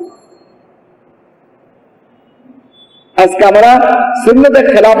নিল। আজকে আমরা সুন্নতের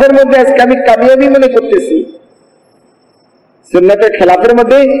খেলাফের মধ্যে আজকে আমি কামিয়াবি মনে করতেছি, সুন্নতের খেলাফের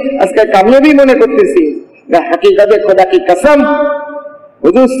মধ্যে আজকে কামিয়াবি মনে করতেছি। হাকিকতে খোদা কি কসম,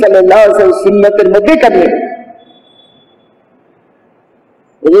 হুজুর সাল্লাল্লাহু আলাইহি ওয়াসাল্লাম সুন্নতের মধ্যে কামিয়াবি,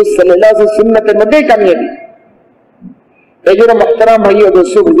 হুজুর সাল্লাল্লাহু আলাইহি ওয়াসাল্লাম সুন্নতের মধ্যে কামিয়াবি। এই জন্য মুহতারাম ভাই ও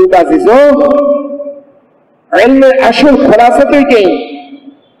দোস্ত বুজুর্গ আজিজো, ইলমের আসল খুলাসা তো এটাই,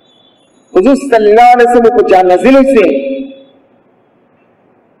 হুজুর সাল্লাল্লাহু আলাইহি ওয়াসাল্লাম উপর যা নাযিল হয়েছে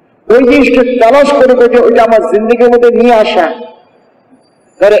ওই জিনিসকে তালাশ করে করে ওইটা আমার জিন্দগির মধ্যে নিয়ে আসা।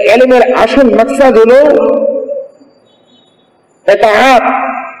 তাহলে ইলমের আসল মাকসাদ হলো ইতাআত,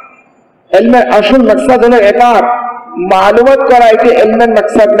 ইলমের আসল মাকসাদ হলো ইতাআত, মালুমাত করা এটা ইলমের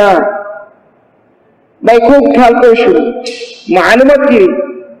মাকসাদ না। ভাই খুব খেয়াল করে শুনুন, মালুমাত কি,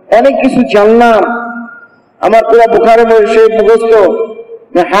 অনেক কিছু জানলাম, আমার পুরো বুখারী শরীফ মুখস্থ,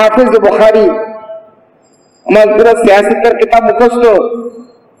 হাফিজ বুখারী, আমার পুরো সিয়াসতের কিতাব মুখস্থ,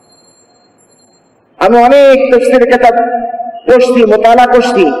 আমি অনেক তাফসীরের কিতাব পড়ছি, মুতালা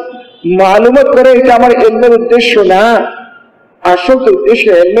করছি, মালুমাত করে এটা আমার ইলমের উদ্দেশ্য না। আসল উদ্দেশ্য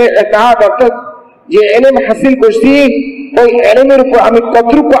ইলমে ইতাআত, অর্থাৎ যে ইলম হাসিল করছি ওই ইলমের উপর আমি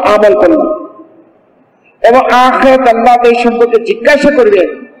কতটুকু আমল করলাম, এবং আখিরাত আল্লাহ এই সম্পর্কে জিজ্ঞাসা করবেন।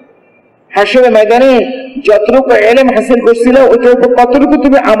 হাসরের ময়দানে যতটুকু ইলম হাসিল করছিল ওইটার উপর কতটুকু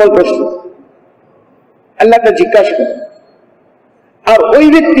তুমি আমল করছো, আল্লাহ তা জিজ্ঞাসা করবেন। আর ওই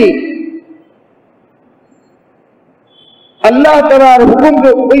ব্যক্তি আল্লাহ তাআলার হুকুমকে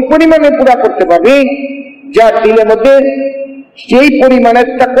ওই পরিমাণে পুরা করতে পারবে যার দিলের মধ্যে সেই পরিমাণের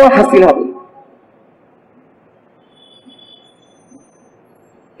তাকওয়া হাসিল হবে।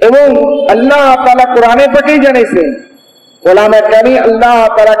 এবং আল্লাহ তাআলা কোরআনে পাকেই জানাইছে, উলামা কেরাম আল্লাহ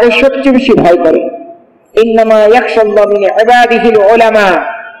তাআলাকে সবচেয়ে বেশি ভয় করে। ইন্নামা ইয়াখশাল্লাহু মিন ইবাদিহিল উলামা,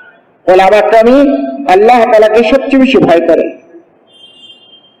 উলামা কেরাম আল্লাহ তাআলাকে সবচেয়ে বেশি ভয় করে।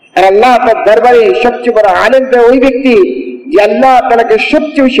 আর আল্লাহ তার দরবারে সবচেয়ে বড় আলেম ওই ব্যক্তি যে আল্লাহ তাআলাকে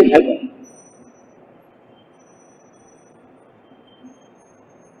সবচেয়ে বেশি ভয় করে।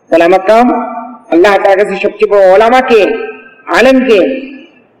 উলামা কেরাম আল্লাহ তাআলার কাছে সবচেয়ে বড় উলামাকে, আলেমকে,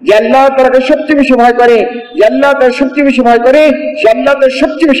 যে আল্লাহ তাআলাকে সবচেয়ে বেশি ভয় করে, যে আল্লাহ তাআলা সবচেয়ে বেশি ভয় করে, সে আল্লাহ তাআলার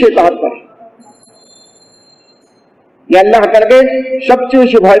সবচেয়ে বেশি ইতাআত করে। যে আল্লাহ তাআলাকে সবচেয়ে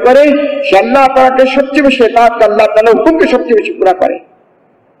বেশি ভয় করে, সে আল্লাহ তাআলাকে সবচেয়ে বেশি ইতাআত করে, আল্লাহ তাআলার হুকুমকে সবচেয়ে বেশি পুরা করে।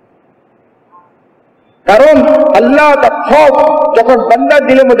 কারণ আল্লাহ তার খৌফ যখন বান্দার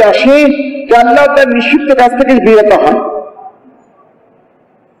দিলের মধ্যে আসে, যে আল্লাহ তার নিষিদ্ধ কাজ থেকে বিরত হয়।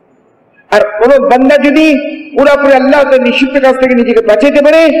 আর কোন বান্দা যদি পুরোপুরি আল্লাহ তার নিষিদ্ধ কাজ থেকে নিজেকে বাঁচাইতে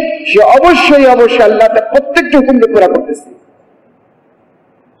পারে, সে অবশ্যই অবশ্যই আল্লাহ তার প্রত্যেকটা হুকুমকে পুরা করতেছে।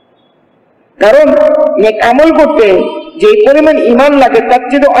 কারণ নেক আমল করতে যে পরিমাণ ঈমান লাগে তার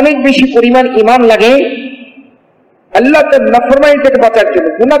চেয়ে অনেক বেশি পরিমাণ ঈমান লাগে আল্লাহ তার নাফরমানি থেকে বাঁচার জন্য,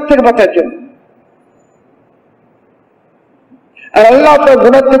 গুনাহ থেকে বাঁচার জন্য। আর আল্লাহ তার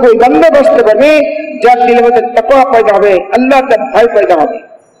গুনাহ থেকে ওই বান্দা বাঁচতে পারবে যার দিলের মধ্যে তাকওয়া পয়দা হবে, আল্লাহ তার ভয় পয়দা হবে।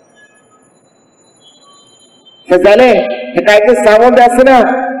 সে জানে হেদায়েতের সামনে আছে না,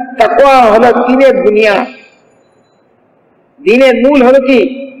 তাকওয়া হলো দ্বীনের বুনিয়াদ, দ্বীনের মূল হলো কি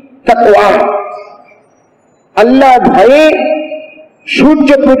তাকওয়া। আল্লাহ ভয়ে সূর্য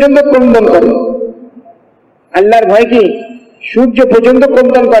পর্যন্ত ক্রন্দন করে। আল্লাহর ভয় কি সূর্য পর্যন্ত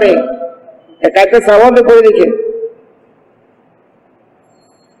ক্রন্দন করে। হেদায়েতের সামনে পড়ে দেখে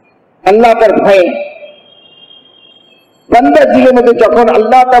আল্লাহ তার ভয়ে বান্দার দিলের মধ্যে যখন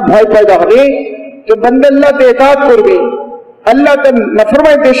আল্লাহ তার ভয় পয়দা হবে, তো বান্দা আল্লাহতে ইতাআত করবে, আল্লাহ তার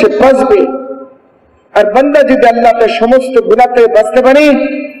নাফরমানি দেশে বাঁচবে। আর বান্দা যদি আল্লাহ তার সমস্ত গুনাহ থেকে বাঁচতে পারে,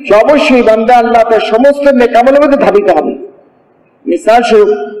 তো অবশ্যই বান্দা আল্লাহ তার সমস্ত নেক আমলের মধ্যে ধাবিত হবে। মিসাল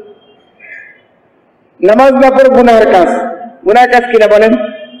স্বরূপ নামাজ না পড়ে গুনাহের কাজ, গুনাহের কাজ কিনা বলেন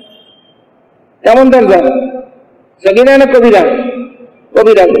কেমন দরজা, সগীরা না কবিরা?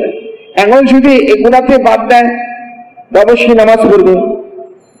 কবিরা। এখন যদি এই গুনাহ থেকে বাদ দেয়, অবশ্যই নামাজ পড়বে।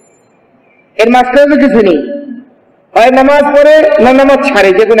 এর মাঝখানে তো কিছু নেই, হয় নামাজ পড়ে না নামাজ ছাড়ে,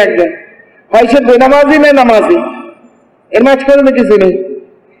 যে কোনো একজন, হয় সে বেনামাজি না নামাজি, এর মাঝখানে তো কিছু নেই।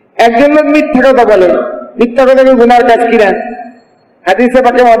 একজন লোক মিথ্যা কথা বলে, মিথ্যা কথা কি গুনার কাজ কিনা? হাদিসে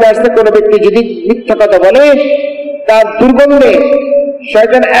পাকে মধ্যে আসছে, কোন ব্যক্তি যদি মিথ্যা কথা বলে, তার দুর্গন্ধে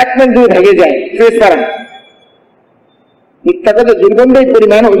শয়তান 1 মাইল দূরে ভেগে যায় ফেরেশতারা। মিথ্যা কথা দুর্গন্ধের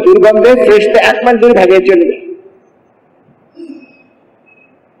পরিমাণ, ওই দুর্গন্ধে ফেরেশতা 1 মাইল দূরে ভেগে চলে যায়।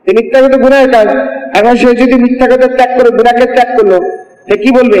 মিথ্যা কথা গুনাহের কাজ। এখন সে যদি মিথ্যা কথা ত্যাগ করে গুনাহকে ত্যাগ করলো, সে কি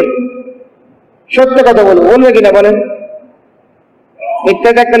বলবে? সত্য কথা বলবে, বলবে কিনা বলেন?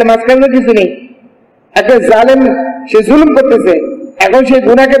 মিথ্যা ত্যাগ করলে মাঝখানে কিছু নেই। একটা জালেম, সে জুলুম করতেছে, এখন সে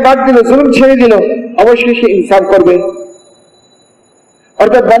গুনাহকে বাদ দিল, জুলুম ছেড়ে দিল, অবশ্যই সে ইনসাফ করবে।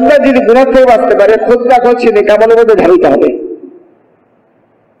 অর্থাৎ বান্দা যদি গুনাহ থেকে বাঁচতে পারে, খোঁজ না খোঁজ সে নেক আমলের মধ্যে ধাবিত হবে,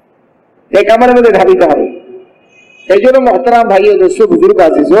 নেক আমলের মধ্যে ধাবিত হবে। এই জন্য মোহতারাম ভাই ও দোস্ত বুজুর্গ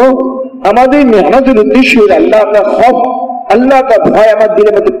আজিজ, আমাদের মেহনতের উদ্দেশ্য আল্লাহ আপনার খৌফ, আল্লাহ का ভয় আমার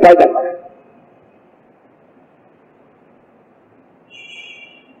দিলের মধ্যে পয়দা করে।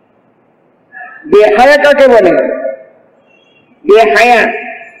 বেহায়া কাকে বলে? বেহায়া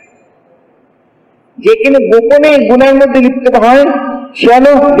যে কিনা গোপনে গুনাহের মধ্যে লিপ্ত হয়, সে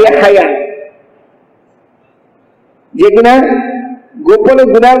হলো বেহায়া। যে কিনা গোপনে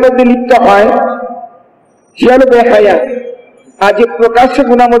গুনাহের মধ্যে লিপ্ত হয়, সে হলো বেহায়া। আর যে প্রকাশ্য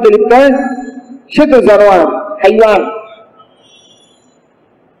গুনাহের মধ্যে লিপ্ত হয়, সে তো জানোয়ার, হাইওয়ান।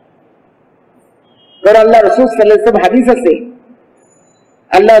 আল্লাহ রাসূল সাল্লাল্লাহু আলাইহি ওয়াসাল্লাম হাদিস আছে,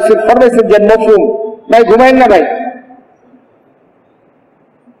 আল্লাহ রাসূল ফরমাইছেন যে মফহুম, ভাই ঘুমায়েন না ভাই।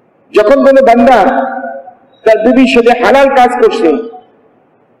 যখন কোন বান্দা তার বিবির সাথে হালাল কাজ করছে,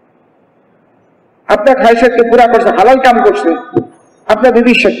 আপনার খায়সাতকে পুরা করছে, হালাল কাম করছে আপনার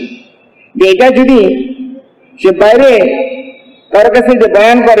বিবির সাথে, এটা যদি সে বাইরে কারো কাছে যে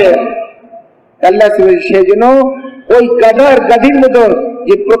বয়ান করে, আল্লাহ সে যেন ওই গাধার গাদির মতো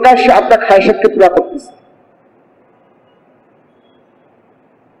যে প্রকাশ্য আপনার খায়সাতকে পুরা করতেছে।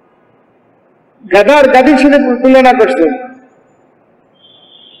 গাধার গাদির সাথে তুলনা করছে,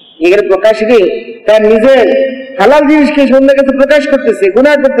 এখানে প্রকাশ দিয়ে তার নিজের হালাল জিনিসকে সন্ধ্যের কাছে প্রকাশ করতেছে,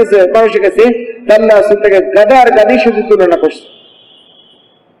 গুনাহ করতেছে মানুষের কাছে, আল্লাহ তাকে গাধার গাদির সাথে তুলনা করছে।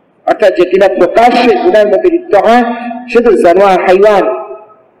 অর্থাৎ যে কিনা প্রকাশ্যে গুনাহের মধ্যে লিপ্ত হয়, সে তো জানোয়ার, হাইওয়ান।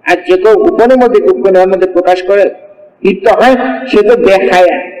 আর যে কেউ গোপনের মধ্যে গুনাহের মধ্যে প্রকাশ করে লিপ্ত হয়, সে তো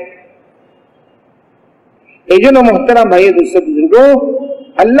বেহায়া। এই জন্য মোহতারাম ভাই দোস্ত বুজুর্গ,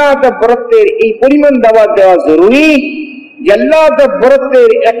 আল্লাহ তাআলার বরত্বের এই পরিমাণ দাওয়াত দেওয়া জরুরি যে আল্লাহ তাআলার বরত্বের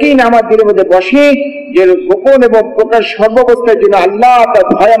ইয়াকিন আমার দিলের মধ্যে বসে, যে গোপন এবং প্রকাশ সর্বাবস্থার জন্য আল্লাহ তাআলার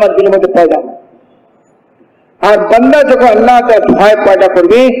ভয় আমার দিলের মধ্যে পয়দা হয়। আর বান্দা যখন আল্লাহ তাআলার ভয় পয়দা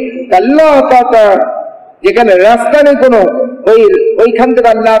করবে, আল্লাহ তাআলা যেখানে রাস্তা নেই কোনো, ওইখান থেকে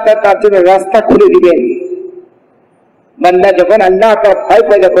আল্লাহ তাআলা তার জন্য রাস্তা খুলে দিবেন। বান্দা যখন আল্লাহ তাআলার ভয়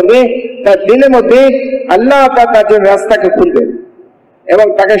পয়দা করবে, তার দিলের মধ্যে আল্লাহ তাআলা তার জন্য রাস্তাকে খুলবেন এবং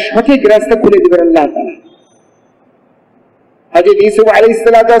তাকে সঠিক রাস্তা খুলে দিবেন আল্লাহ তাআলা। হযরত ইউসুফ আলাইহিস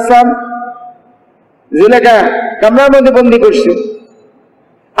সালাম জুলেখা কামরার মধ্যে বন্দী করছে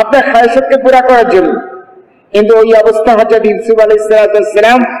আপনার খায়সাতকে পুরা করার জন্য, কিন্তু ওই অবস্থা হযরত ইউসুফ আলাইহিস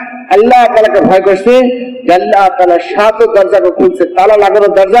সালাম আল্লাহ তাআলাকে ভয় করছে, যে আল্লাহ তাআলা 7 দরজাকে খুলছে, তালা লাগানো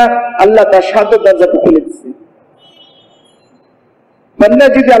দরজা, আল্লাহ তার 7 দরজাকে খুলে দিচ্ছে। বান্দা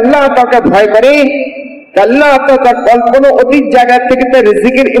যদি আল্লাহ তাআলাকে ভয় করে, আল্লাহ তাআলা তার কল্পনা অতীত জায়গা থেকে তার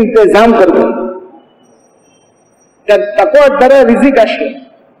রিজিকের ইন্তজাম করবে। তার তাকওয়ার দ্বারা রিজিক আসে,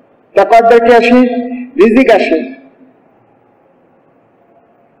 তাকওয়ার দ্বারা কি আসে? রিজিক আসে।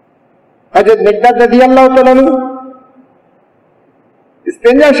 হযরত মিকদাদ রাদিয়াল্লাহু তাআলা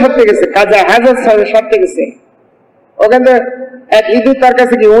ইস্তেঞ্জার সাথে গেছে, কাজা হাজার সাথে গেছে, ওখানে এক ইঁদুর তার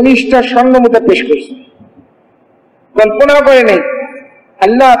কাছে কি 19টা স্বর্ণ মুদ্রা পেশ করছে। কল্পনাও করে নেই।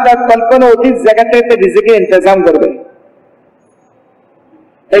 আল্লাহ তার কল্পনা অতীত জায়গা থেকে রিজিকের ইন্তজাম করবে।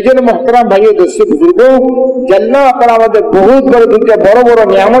 এই জন্য মোহতারাম ভাই ও দোস্ত বুজুর্গ, আল্লাহ তাআলা আমাদের বহুত বড় দুটো বড় বড়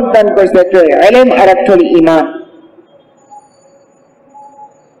নিয়ামত দান করেছে, একটা ইলম আর একটা হলো ঈমান।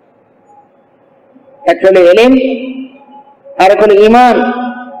 একটা হলো ইলম আর একটা হলো ঈমান।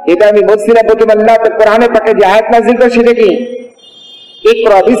 এটা আমি বলছিলাম প্রথমে আল্লাহ তাআলা কোরআনে পাকে যে আয়াত নাযিল করে সেটা কি?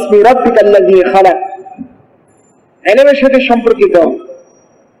 ইকরা বিসমি রাব্বিকাল্লাযী খালাক, ইলমের সাথে সম্পর্কিত।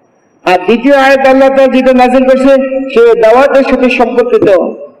 আর দ্বিতীয় আয়াত আল্লাহ তাআলা যেটা নাযিল করেছে সে দাওয়াতের সাথে সম্পর্কিত,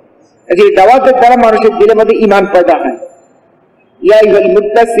 যে দাওয়াতের দ্বারা মানুষের দিলের মধ্যে ঈমান পয়দা হয়। ইয়া আইয়ুহাল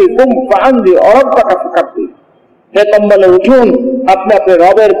মুদ্দাসসির কুম ফাআনযির ওয়া রাব্বাকা ফাকাব্বির, হে কম্বলে উঠুন, আপনি আপনার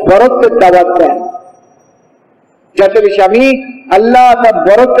রবের বরত্বের দাওয়াত দেন। যত বেশি আমি আল্লাহ তার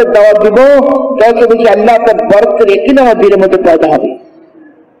বরত্বের দাওয়াত দিব, তত বেশি আল্লাহ তার বরত্বের ইয়াকিন আমার দিলের মধ্যে পয়দা হবে।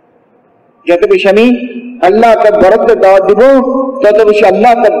 যত বেশি আমি আল্লাহ তার বরত্বের দাওয়াত দিব, তত বেশি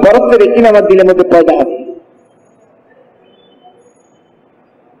আল্লাহ তার বরত্বের ইয়াকিন আমার দিলের মধ্যে পয়দা হবে।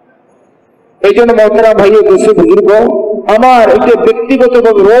 এই জন্য মোহতারাম ভাই ও দোস্ত বুজুর্গ, আমার এটা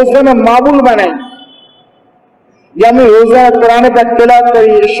ব্যক্তিগতভাবে রোজানা মামুল বানাই যে আমি রোজানা কোরআনে পাক তেলাওয়াত করি,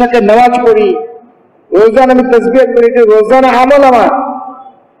 ইশাকে নামাজ পড়ি, রোজানা আমি তাসবিহ করি, এটা রোজানা আমল আমার।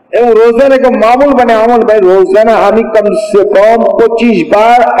 এবং রোজানা একটা মামুল বানাই, আমল ভাই রোজানা আমি কমসে কম 25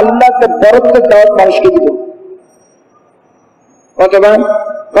 বার আল্লাহ তার বরত্বের দাওয়াত মানুষকে দিব। কতবার?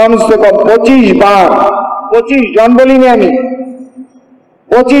 কমসে কম 25 বার। 25 জন বলিনি আমি,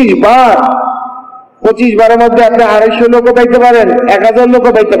 25 বার। 25 বারের মধ্যে আপনি 250 লোকও পাইতে পারেন, 1000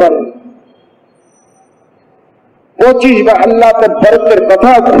 লোকও পাইতে পারেন। 25 বার আল্লাহ তার বরত্বের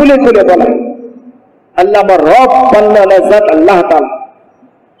কথা খুলে খুলে বলেন, আল্লাহ আমার রব, বান্দা নাজাত আল্লাহ তাআলা,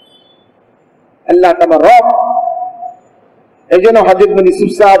 আল্লাহ আমার রব। এই জন্য হযরত বিন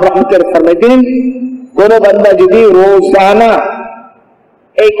ইউসুফ সাহেব রাহমাতুল্লাহ ফরমাইতেন, কোন বান্দা যদি রোজানা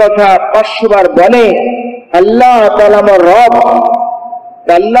এই কথা 500 বার বলে, আল্লাহ তাআলা আমার রব,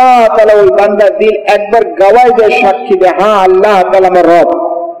 আল্লাহ তাআলা ওই বান্দার দিল একবার গওয়ায় দিয়ে সাক্ষী দেয়, হ্যাঁ আল্লাহ তাআলা আমার রব,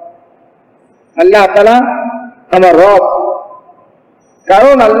 আল্লাহ তাআলা আমার রব।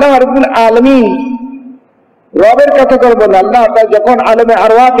 কারণ আল্লাহ রাব্বুল আলামিন রবের কথা করবো না। আল্লাহ তাআলা যখন আলমে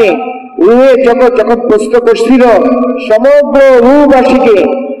আরওয়াতে রূহে জগৎ যখন প্রশ্ন করছিল সমগ্র রূহবাসীকে,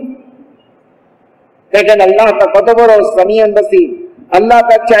 দেখেন আল্লাহ তাআলা কত বড় সামিয়ান বাসীর। আল্লাহ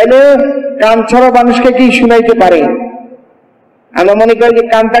তাআলা চাইলে কান ছাড়া মানুষকে কি শুনাইতে পারে। আমরা মনে করি যে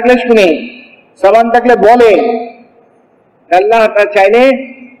কান থাকলে শুনে, জবান থাকলে বলে। আল্লাহ তাআলা চাইলে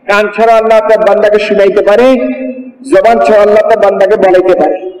কান ছাড়া আল্লাহ তাআলা বান্দাকে শুনাইতে পারে, জবান ছাড়া আল্লাহ তাআলা বান্দাকে বলাইতে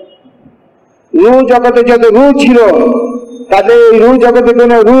পারে। রূহ জগতে যত রূহ ছিল, তাদের এই রূহ জগতে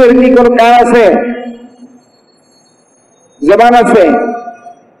কোন রূহের কি কোন কান আছে? জবান আছে?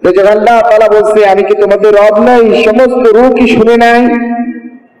 তো যখন আল্লাহ তাআলা বলছে আমি কি তোমাদের রব নই, সমস্ত রূহ কি শুনে নাই?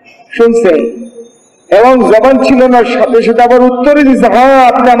 শুনছে। এবং জবান ছিল না, সাথে সাথে আবার উত্তরে দিচ্ছে, হ্যাঁ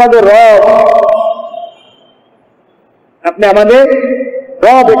আপনি আমাদের রব, আপনি আমাদের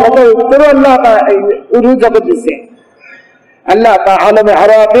রব। এ কথা উত্তরও আল্লাহ রূহ জগৎ দিচ্ছে। আল্লাহ তাআলা আলমে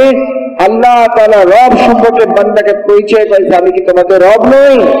আরওয়াতে আল্লাহ তাআলা রব সম্পর্কে বান্দাকে পরিচয় করেছে, আমি কি তোমাদের রব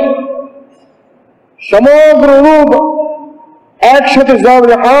নই? সমগ্র রূহ একসাথে জবাব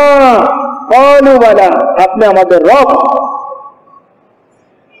দেয়, হ্যাঁ ক্বালু বালা, আপনি আমাদের রব।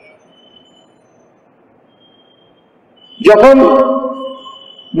 যখন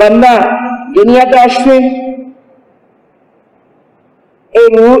বান্দা দুনিয়াতে আসছে, এই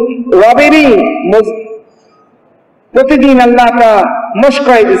রবেরই প্রতিদিন আল্লাহ তাআলা মস্ক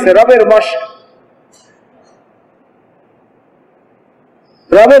করে দিচ্ছে, রবের মস্ক,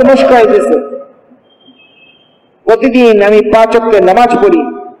 রবের মস্ক করে দিচ্ছে। প্রতিদিন আমি 5 ওয়াক্তের নামাজ পড়ি,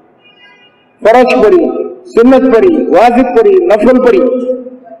 ফরজ পড়ি, সুন্নত পড়ি, ওয়াজিব পড়ি, নফল পড়ি,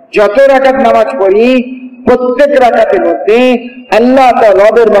 যত রাকাত নামাজ পড়ি প্রত্যেক রাকাতের মধ্যে আল্লাহ তাআলা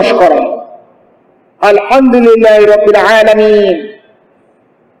রবের মস্ক করায়। আলহামদুলিল্লাহি রাব্বিল আলামিন,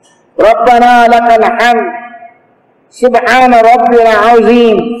 রব্বানা লাকাল হামদ, সুবহান রাব্বিল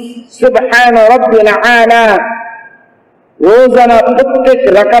আযীম, সুবহান রাব্বিল আলা। রোজানা প্রত্যেক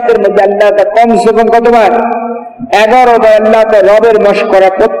রাকাতের মধ্যে আল্লাহ তাআলা কমসে কম কতবার? 11 বার আল্লাহ তাআলা রবের মস্ক করা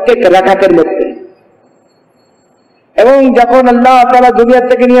প্রত্যেক রাকাতের মধ্যে। এবং যখন আল্লাহ তাআলা দুনিয়া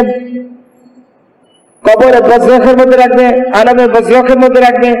থেকে নিয়ে কবরে বজরখের মধ্যে রাখবে, আলমে বজরখের মধ্যে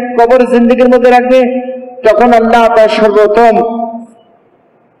রাখবে, কবর জিন্দেগির মধ্যে রাখবে, তখন আল্লাহ তাআলা সর্বপ্রথম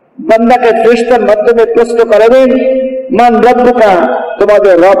বান্দাকে ফেরেশতার মাধ্যমে প্রশ্ন করাবেন, মান রব্বুকা,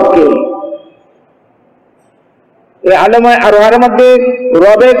 তোমাদের রব কে? এই আলমে আরওয়ার মধ্যে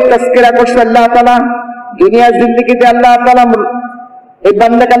রবের তাযকিরা করছে আল্লাহ তাআলা। দুনিয়ার জিন্দেগিতে আল্লাহ তাআলা এই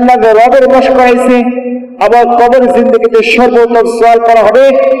বান্দাকে আল্লাহ রবের মস্ক করাইছে। আবার কবর জিন্দেগিতে সর্বোত্তম সওয়াল করা হবে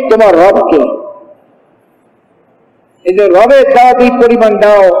তোমার রবকে। এই যে রবের দাওয়াত এই পরিমাণ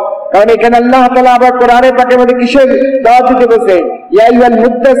দাও, কারণ এখানে আল্লাহ তাআলা আবার কোরআনে পাকের মধ্যে কিসের দাওয়াত দিতে বলেছে? ইয়া আইয়ুহাল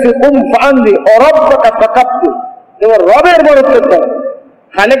মুদ্দাসসির কুম ফাআনযির ওয়া রাব্বাকা ফাকাব্বির। তোমার রবের বরত্ব দাও,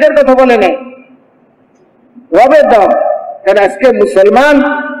 খালেকের কথা বলে নাই, রবের দাও। কারণ আজকে মুসলমান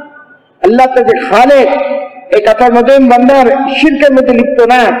আল্লাহ তাআলা যে খালেক এই কথার মধ্যে বান্দার শিরকের মধ্যে লিপ্ত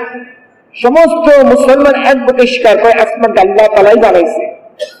না। সমস্ত মুসলমান এক বুকে স্বীকার করে আসমানকে আল্লাহ তাআলাই বানাইছে,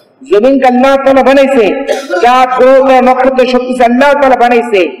 জমিনকে আল্লাহ তাআলা বানাইছে, চাঁদ গ্রহ নক্ষত্র সবকিছু আল্লাহ তাআলা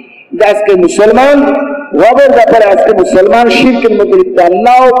বানাইছে। আজকে মুসলমান রবের ব্যাপারে আজকে মুসলমান শিরকের মধ্যে লিপ্ত।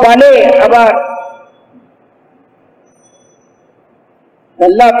 আল্লাহ পালে আবার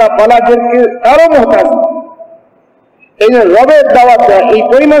আল্লাহ তাআলা পালাদেরকে আরো মহতাজ। এই যে রবের দাওয়াত দেয়, এই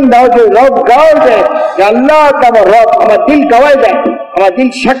পরিমাণ দাওয়াত যে রব গাওয়াই দেয় যে আল্লাহ তাআলা রব, আমার দিল গাওয়াই দেয়, আমার দিল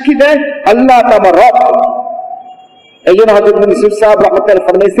সাক্ষী দেয় আল্লাহ তাআলা রব। এই জন্য হযরত ইউসুফ সাহেব রাহমাতুল্লাহ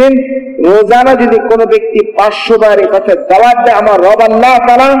ফরমাইছেন, রোজানা যদি কোনো ব্যক্তি 500 বার এই কথা দাওয়াত দেয় আমার রব আল্লাহ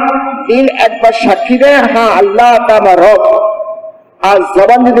তাআলা, দিল একবার সাক্ষী দেয় হ্যাঁ আল্লাহ তাআলা রব, আর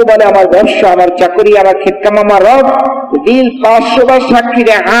জবান যদি বলে আমার ব্যবসা, আমার চাকরি, আমার ক্ষেতকাম আমার রব, দিল 500 বার সাক্ষী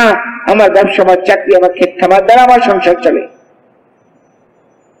দেয় হ্যাঁ আমার ব্যবসা, আমার চাকরি, আমার ক্ষেতকামার দ্বারা আমার সংসার চলে।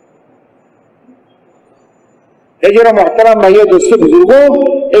 এই জন্য মহতারাম ভাইয়া দোস্ত বুজুর্গ,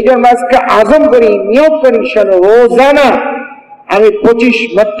 এই জন্য আজকে আজম করি, নিয়ত করি রোজানা আমি 25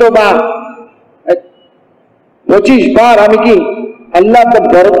 বার আমি কি আল্লাহ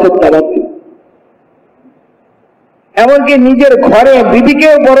বরকত দাওয়াত দিই। এমনকি নিজের ঘরে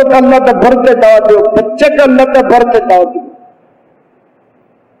বিবিকেও বরকত আল্লাহ বরকতের দাওয়াত দেব, বাচ্চাকে আল্লাহ বরকতের দাওয়াত দেব।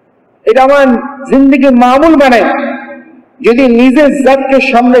 এটা আমার জিন্দেগির মামুল বানায়। যদি নিজের জাতকে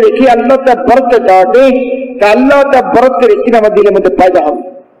সামনে রেখে আল্লাহ বরকতের দাওয়াত দেয়, আল্লাহ বরকতের একিন আমার দিলের মধ্যে পয়দা হবে।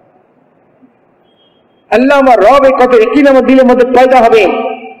 আল্লাহ আমার রব এই কথা একিন আমার দিলের মধ্যে পয়দা হবে।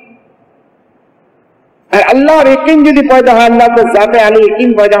 আর আল্লাহর একিন যদি পয়দা হয়, আল্লাহ জাতে আলী একিন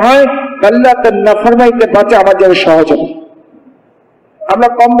পয়দা হয়, আল্লাহ তার নাফরমাইতে বাঁচা আমার জন্য সহজ হবে। আমরা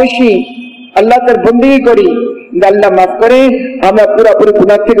কম বেশি আল্লাহ তার বন্দেগী করি, কিন্তু আল্লাহ মাফ করে আমরা পুরোপুরি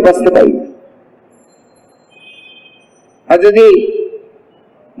গুনাহ থেকে বাঁচতে পারি। আর যদি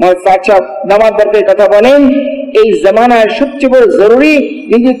নামাজ দরকার কথা বলেন, এই জামানায় সবচেয়ে বড় জরুরি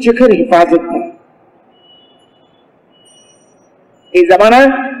নিজের চোখের হেফাজত করা। এই জামানায়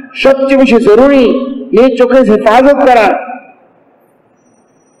সবচেয়ে বেশি জরুরি নিজের চোখের হেফাজত করা।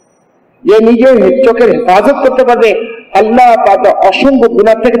 যে নিজের চোখের হেফাজত করতে পারবে আল্লাহ তাআলা অসংখ্য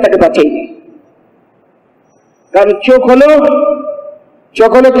গুনাহ থেকে তাকে বাঁচাইবে। কারণ চোখ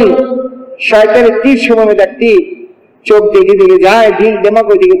হলো কি শয়তানের তীর সময় দেখতে, চোখ দিকে দিকে যায়, দিল দিমাগ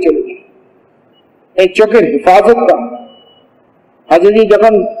ওই দিকে চলে যায়। এই চোখের হেফাজত করা। আর যদি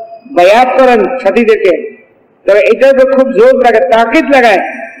যখন বায়াত করেন সাথীদেরকে, তবে এটার উপর খুব জোর লাগায়, তাকিদ লাগায়,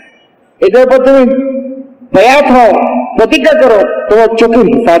 এটার উপর তুমি বায়াত হও, প্রতিজ্ঞা করো তোমার চোখের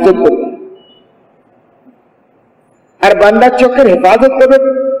হেফাজত করবে। আর বান্দার চোখের হেফাজত করবে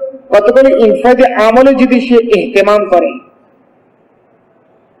কতগুলো ইনফাজে আমলে যদি সে ইহতেমাম করে।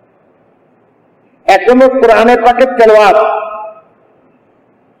 এক নম্বর কোরআনের পাকের তেলাওয়াত।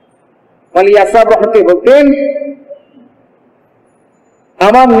 আসার বলতেন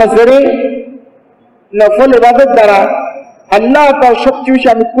আমার নজরে নফল ইবাদত দ্বারা আল্লাহ তার সবচেয়ে বেশি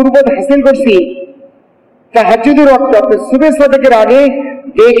আমি কুরবত হাসিল করছি তাহাজ্জুদের ওয়াক্ত, সুবহ সাদেকের আগে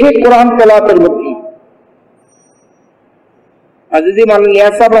দেখে কোরআন তেলাওয়াতের মধ্যে। আর যদি মাননীয়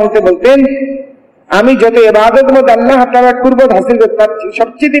ইয়াসাব বলতেন আমি যত ইবাদত মধ্যে আল্লাহ তাআলার কুরবত হাসিল করতে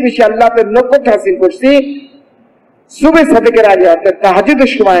সবচেয়ে বেশি আল্লাহ তাআলার নকত হাসিল করছি সুবহ সাদেকের আগে, অর্থাৎ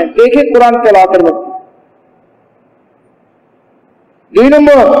তাহাজ্জুদের সময় দেখে কোরআন তেলাওয়াতের মধ্যে। 2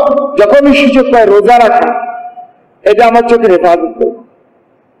 নম্বর, যখন সুযোগ পায় রোজা রাখা, এটা আমার চোখের হেফাজত করবে।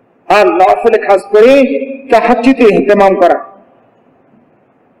 আর নফলে খাস করে তাহাজ্জুদে ইহতেমাম করা,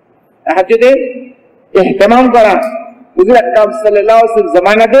 তাহাজ্জুদে ইহতেমাম করা। হুজুর আকরাম সাল্লাল্লাহু আলাইহি ওয়াসাল্লাম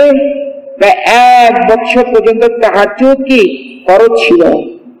জামানাতে প্রায় 1 বছর পর্যন্ত তাহাজ্জুদ কি ফরজ ছিল।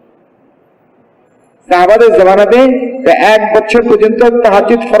 সাহাবাদের জামানাতে প্রায় 1 বছর পর্যন্ত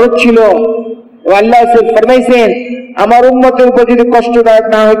তাহাজ্জুদ ফরজ ছিল। আল্লাহ রাসূল ফরমাইছেন আমার উম্মতের উপর যদি কষ্টদায়ক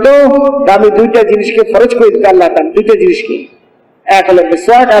না হতো আমি 2টা জিনিসকে ফরজ করে দিতাম আল্লাহ তাআলা। 2টা জিনিসকে, এক হলো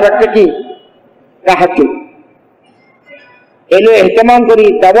মিসওয়াক আর একটা কি তাহাজ্জুদ। এলো ইহতেমাম করি,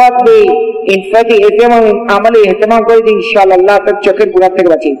 দাওয়াত দেই, ইনফাতি ইহতেমাম আমলে ইহতেমাম করে দিই, ইনশাআল্লাহ আল্লাহ তার চোখের গুনাহ থেকে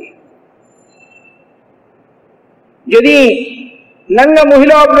বাঁচিয়ে। যদি নাঙ্গা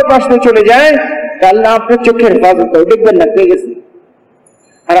মহিলা আপনার পাশে চলে যায় তা আল্লাহ আপনার চোখের হেফাজত করে, দেখবেন না পেয়ে গেছে।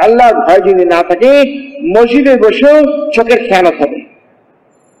 আর আল্লাহ ভয় যদি না থাকে মসজিদে বসেও চোখের খেয়ানত হবে।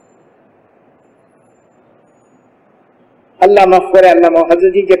 আল্লাহ মাফ করে, আল্লাহ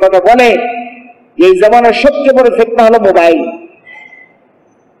হযরতজি যে কথা বলে এই জামানার সবচেয়ে বড় ফিতনা হলো মোবাইল,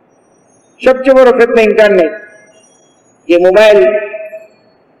 সবচেয়ে বড় ফিতনা ইন্টারনেট। যে মোবাইল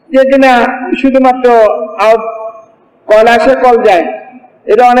যে কিনা শুধুমাত্র কল আসে কল যায়,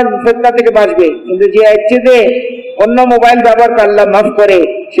 এটা অনেক ফিতনা থেকে বাঁচবে। কিন্তু যে ইচ্ছে যে অন্য মোবাইল ব্যবহার করে আল্লাহ মাফ করে,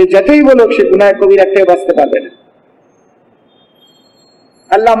 সে যতই বলুক সে গুনাহ কবিরা থেকে বাঁচতে পারবে না।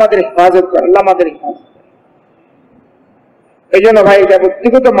 আল্লাহ আমাদের হেফাজত করে, আল্লাহ আমাদের হেফাজত করে। এই জন্য ভাই এটা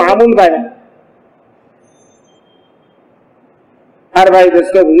ব্যক্তিগত মামুল ভাই না। আর ভাই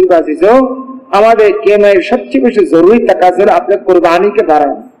দোস্ত বুঝিবাসিস, আমাদের কেমের সবচেয়ে বেশি জরুরি কাজ হলো আপনার কোরবানিকে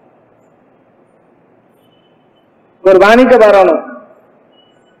বাড়ানো, কোরবানিকে বাড়ানো।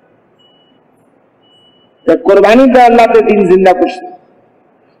 কোরবানি দ্বারা আল্লাহ দিন জিন্দা করছে,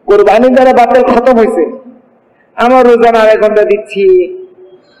 কোরবানি দ্বারা বাতিল খতম হয়েছে। আমার রোজানা 2.5 ঘন্টা দিচ্ছি,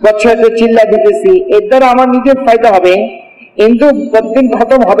 বছরে চিল্লা দিতেছি, এর দ্বারা আমার নিজের ফায়দা হবে, কিন্তু প্রতিদিন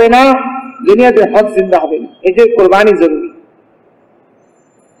খতম হবে না, দুনিয়াতে হক জিন্দা হবে না। এই যে কোরবানি জরুরি।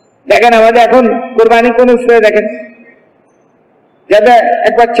 দেখেন আমাদের এখন কোরবানি কোন উৎসবে দেখেন, যাদের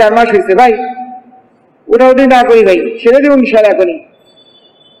একবার 4 মাস হয়েছে ভাই ওটা ওটি না করি ভাই, ছেড়ে দেবো ইনশাআল্লাহ। এখনই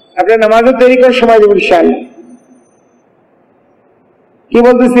আপনার নামাজের তৈরি করার সময় দেবো ইনশাআল্লাহ। কি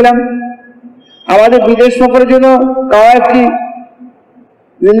বলতেছিলাম, আমাদের বিদেশ সফরের জন্য কাওয়ায়েদ কি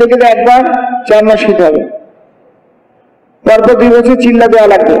জিন্দেগিতে একবার 4 মাস খেতে হবে, পরপর 2 বছর চিল্লা দেওয়া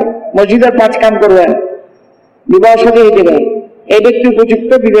লাগবে, মসজিদের 5 কাম করবেন, বিবাহ সাথে হেঁটে দেবেন। এই ব্যক্তি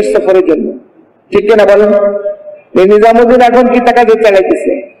উপযুক্ত বিদেশ সফরের জন্য, ঠিক কিনা বলেন? নিজামুদ্দিন এখন কি টাকা দিয়ে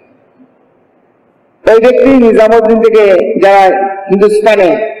চালাইতেছে? ওই ব্যক্তি নিজামুদ্দিন থেকে যারা হিন্দুস্তানে,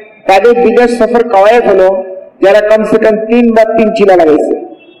 তাদের বিদেশ সফর কাওয়ায়েদ হলো যারা কমসে কম 3 বার 3 চিলা লাগাইছে।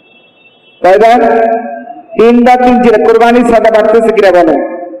 কয়বার? 3 বার 3 চিলা। কোরবানির সাদা বাড়তেছে কিনা বলেন?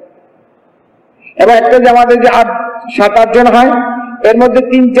 এবার একটা জামাতে যে 7-8 জন হয়, এর মধ্যে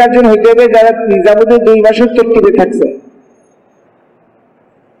 3-4 জন হইতে হবে যারা নিজামুদ্দিন 2 মাসের তরতিবে থাকছে।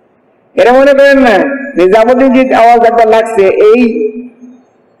 এরা মনে করেন না নিজামুদ্দিন যে আওয়াজ একবার লাগছে, এই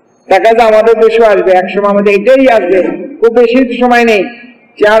টাকা যে আমাদের দেশেও আসবে, একসময় আমাদের এটাই আসবে, খুব বেশি সময় নেই।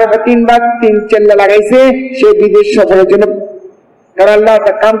 4 বা 3 বার 3 চিল্লা লাগাইছে সে বিদেশ সফরের জন্য। কারণ আল্লাহ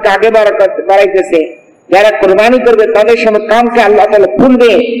তার কামকে আগে বাড়াইতেছে। যারা কোরবানি করবে তাদের সময় কামকে আল্লাহ তাআলা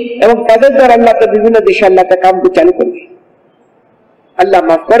খুলবে এবং তাদের দ্বারা আল্লাহ তাআলা বিভিন্ন দেশে আল্লাহ তাআলা কামকে চালু করবে। আল্লাহ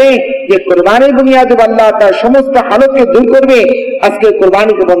মাফ করে যে কোরবানির বুনিয়াদে আল্লাহ তার সমস্ত হালতকে দূর করবে। আজকে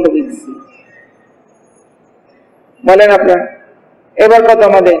কোরবানিকে বন্ধ করে দিচ্ছে। বলেন আপনার এবার কত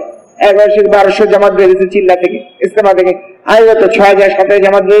আমাদের 1100-1200 জামাত বেরিয়েছে চিল্লা থেকে, ইজতেমা থেকে। আগে তো 6000-7000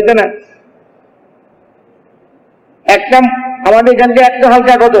 জামাত বেরিয়েছে না? একটা আমাদের এখান থেকে একটা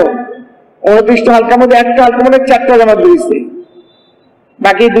হালকা কত 29টা হালকার মধ্যে একটা হালকার মধ্যে 4টা জামাত বেরিয়েছে,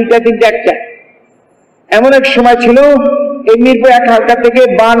 বাকি 2টা-3টা একটা। এমন এক সময় ছিল এই মিরপুর 1 হালকা থেকে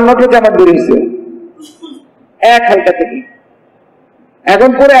 52টা জামাত বেরিয়েছে, 1 হালকা থেকে। এখন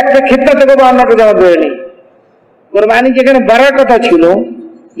পুরো একটা ক্ষেত্র থেকে 52টা জামাত বেরোয় নেই। কোরবানি যেখানে বাড়ার কথা ছিল,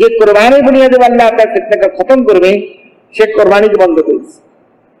 যে কোরবানি বুনিয়াদে আল্লাহ তার ফিতনাকে খতম করবে, সে কোরবানিকে বন্ধ করেছে।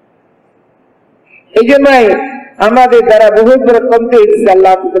 এই জন্যই আমাদের দ্বারা বহু বড় কমতে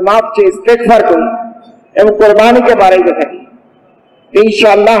আল্লাহ মাফ চেয়ে ইস্তেগফার করি এবং কোরবানিকে বাড়াইতে থাকি।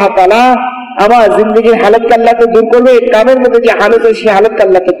 ইনশাআল্লাহ তাআলা আমার জিন্দগির হালতকে আল্লাহ তো দূর করবে, কামের মধ্যে যে হালত আছে সেই হালতকে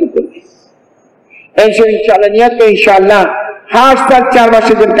আল্লাহ তো দূর করবে ইনশাআল্লাহ। নিয়ত করে ইনশাআল্লাহ হার সাল 4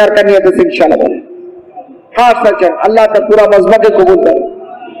 মাসের জন্য কার কার নিয়ত আছে ইনশাআল্লাহ বলে হার সাল আল্লাহ তার পুরা মজমাকে কবুল করে।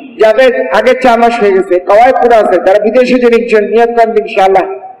 যাদের আগে 4 মাস হয়ে গেছে কাওয়ায়েদ পুরা আছে, তারা বিদেশে যে নিয়ত করেন ইনশাআল্লাহ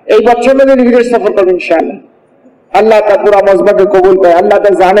এই বছর মধ্যে বিদেশ সফর করবেন ইনশাআল্লাহ। আল্লাহ তার পুরা মজমাকে কবুল করে, আল্লাহ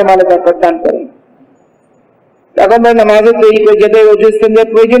তার জানে মালে তার প্রদান করে। এখন নামাজে তৈরি করে যেতে ওজুস্তেন্দের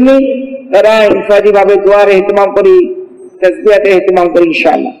প্রয়োজন নেই, তারা ইনফরাদি ভাবে দোয়ার ইহতিমাম করি, তাসবিহাতে ইহতিমাম করি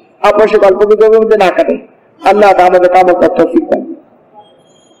ইনশাআল্লাহ। আপসে গল্প মধ্যে না কাটে। আল্লাহ আমাদের কামল তৌফিক দেন।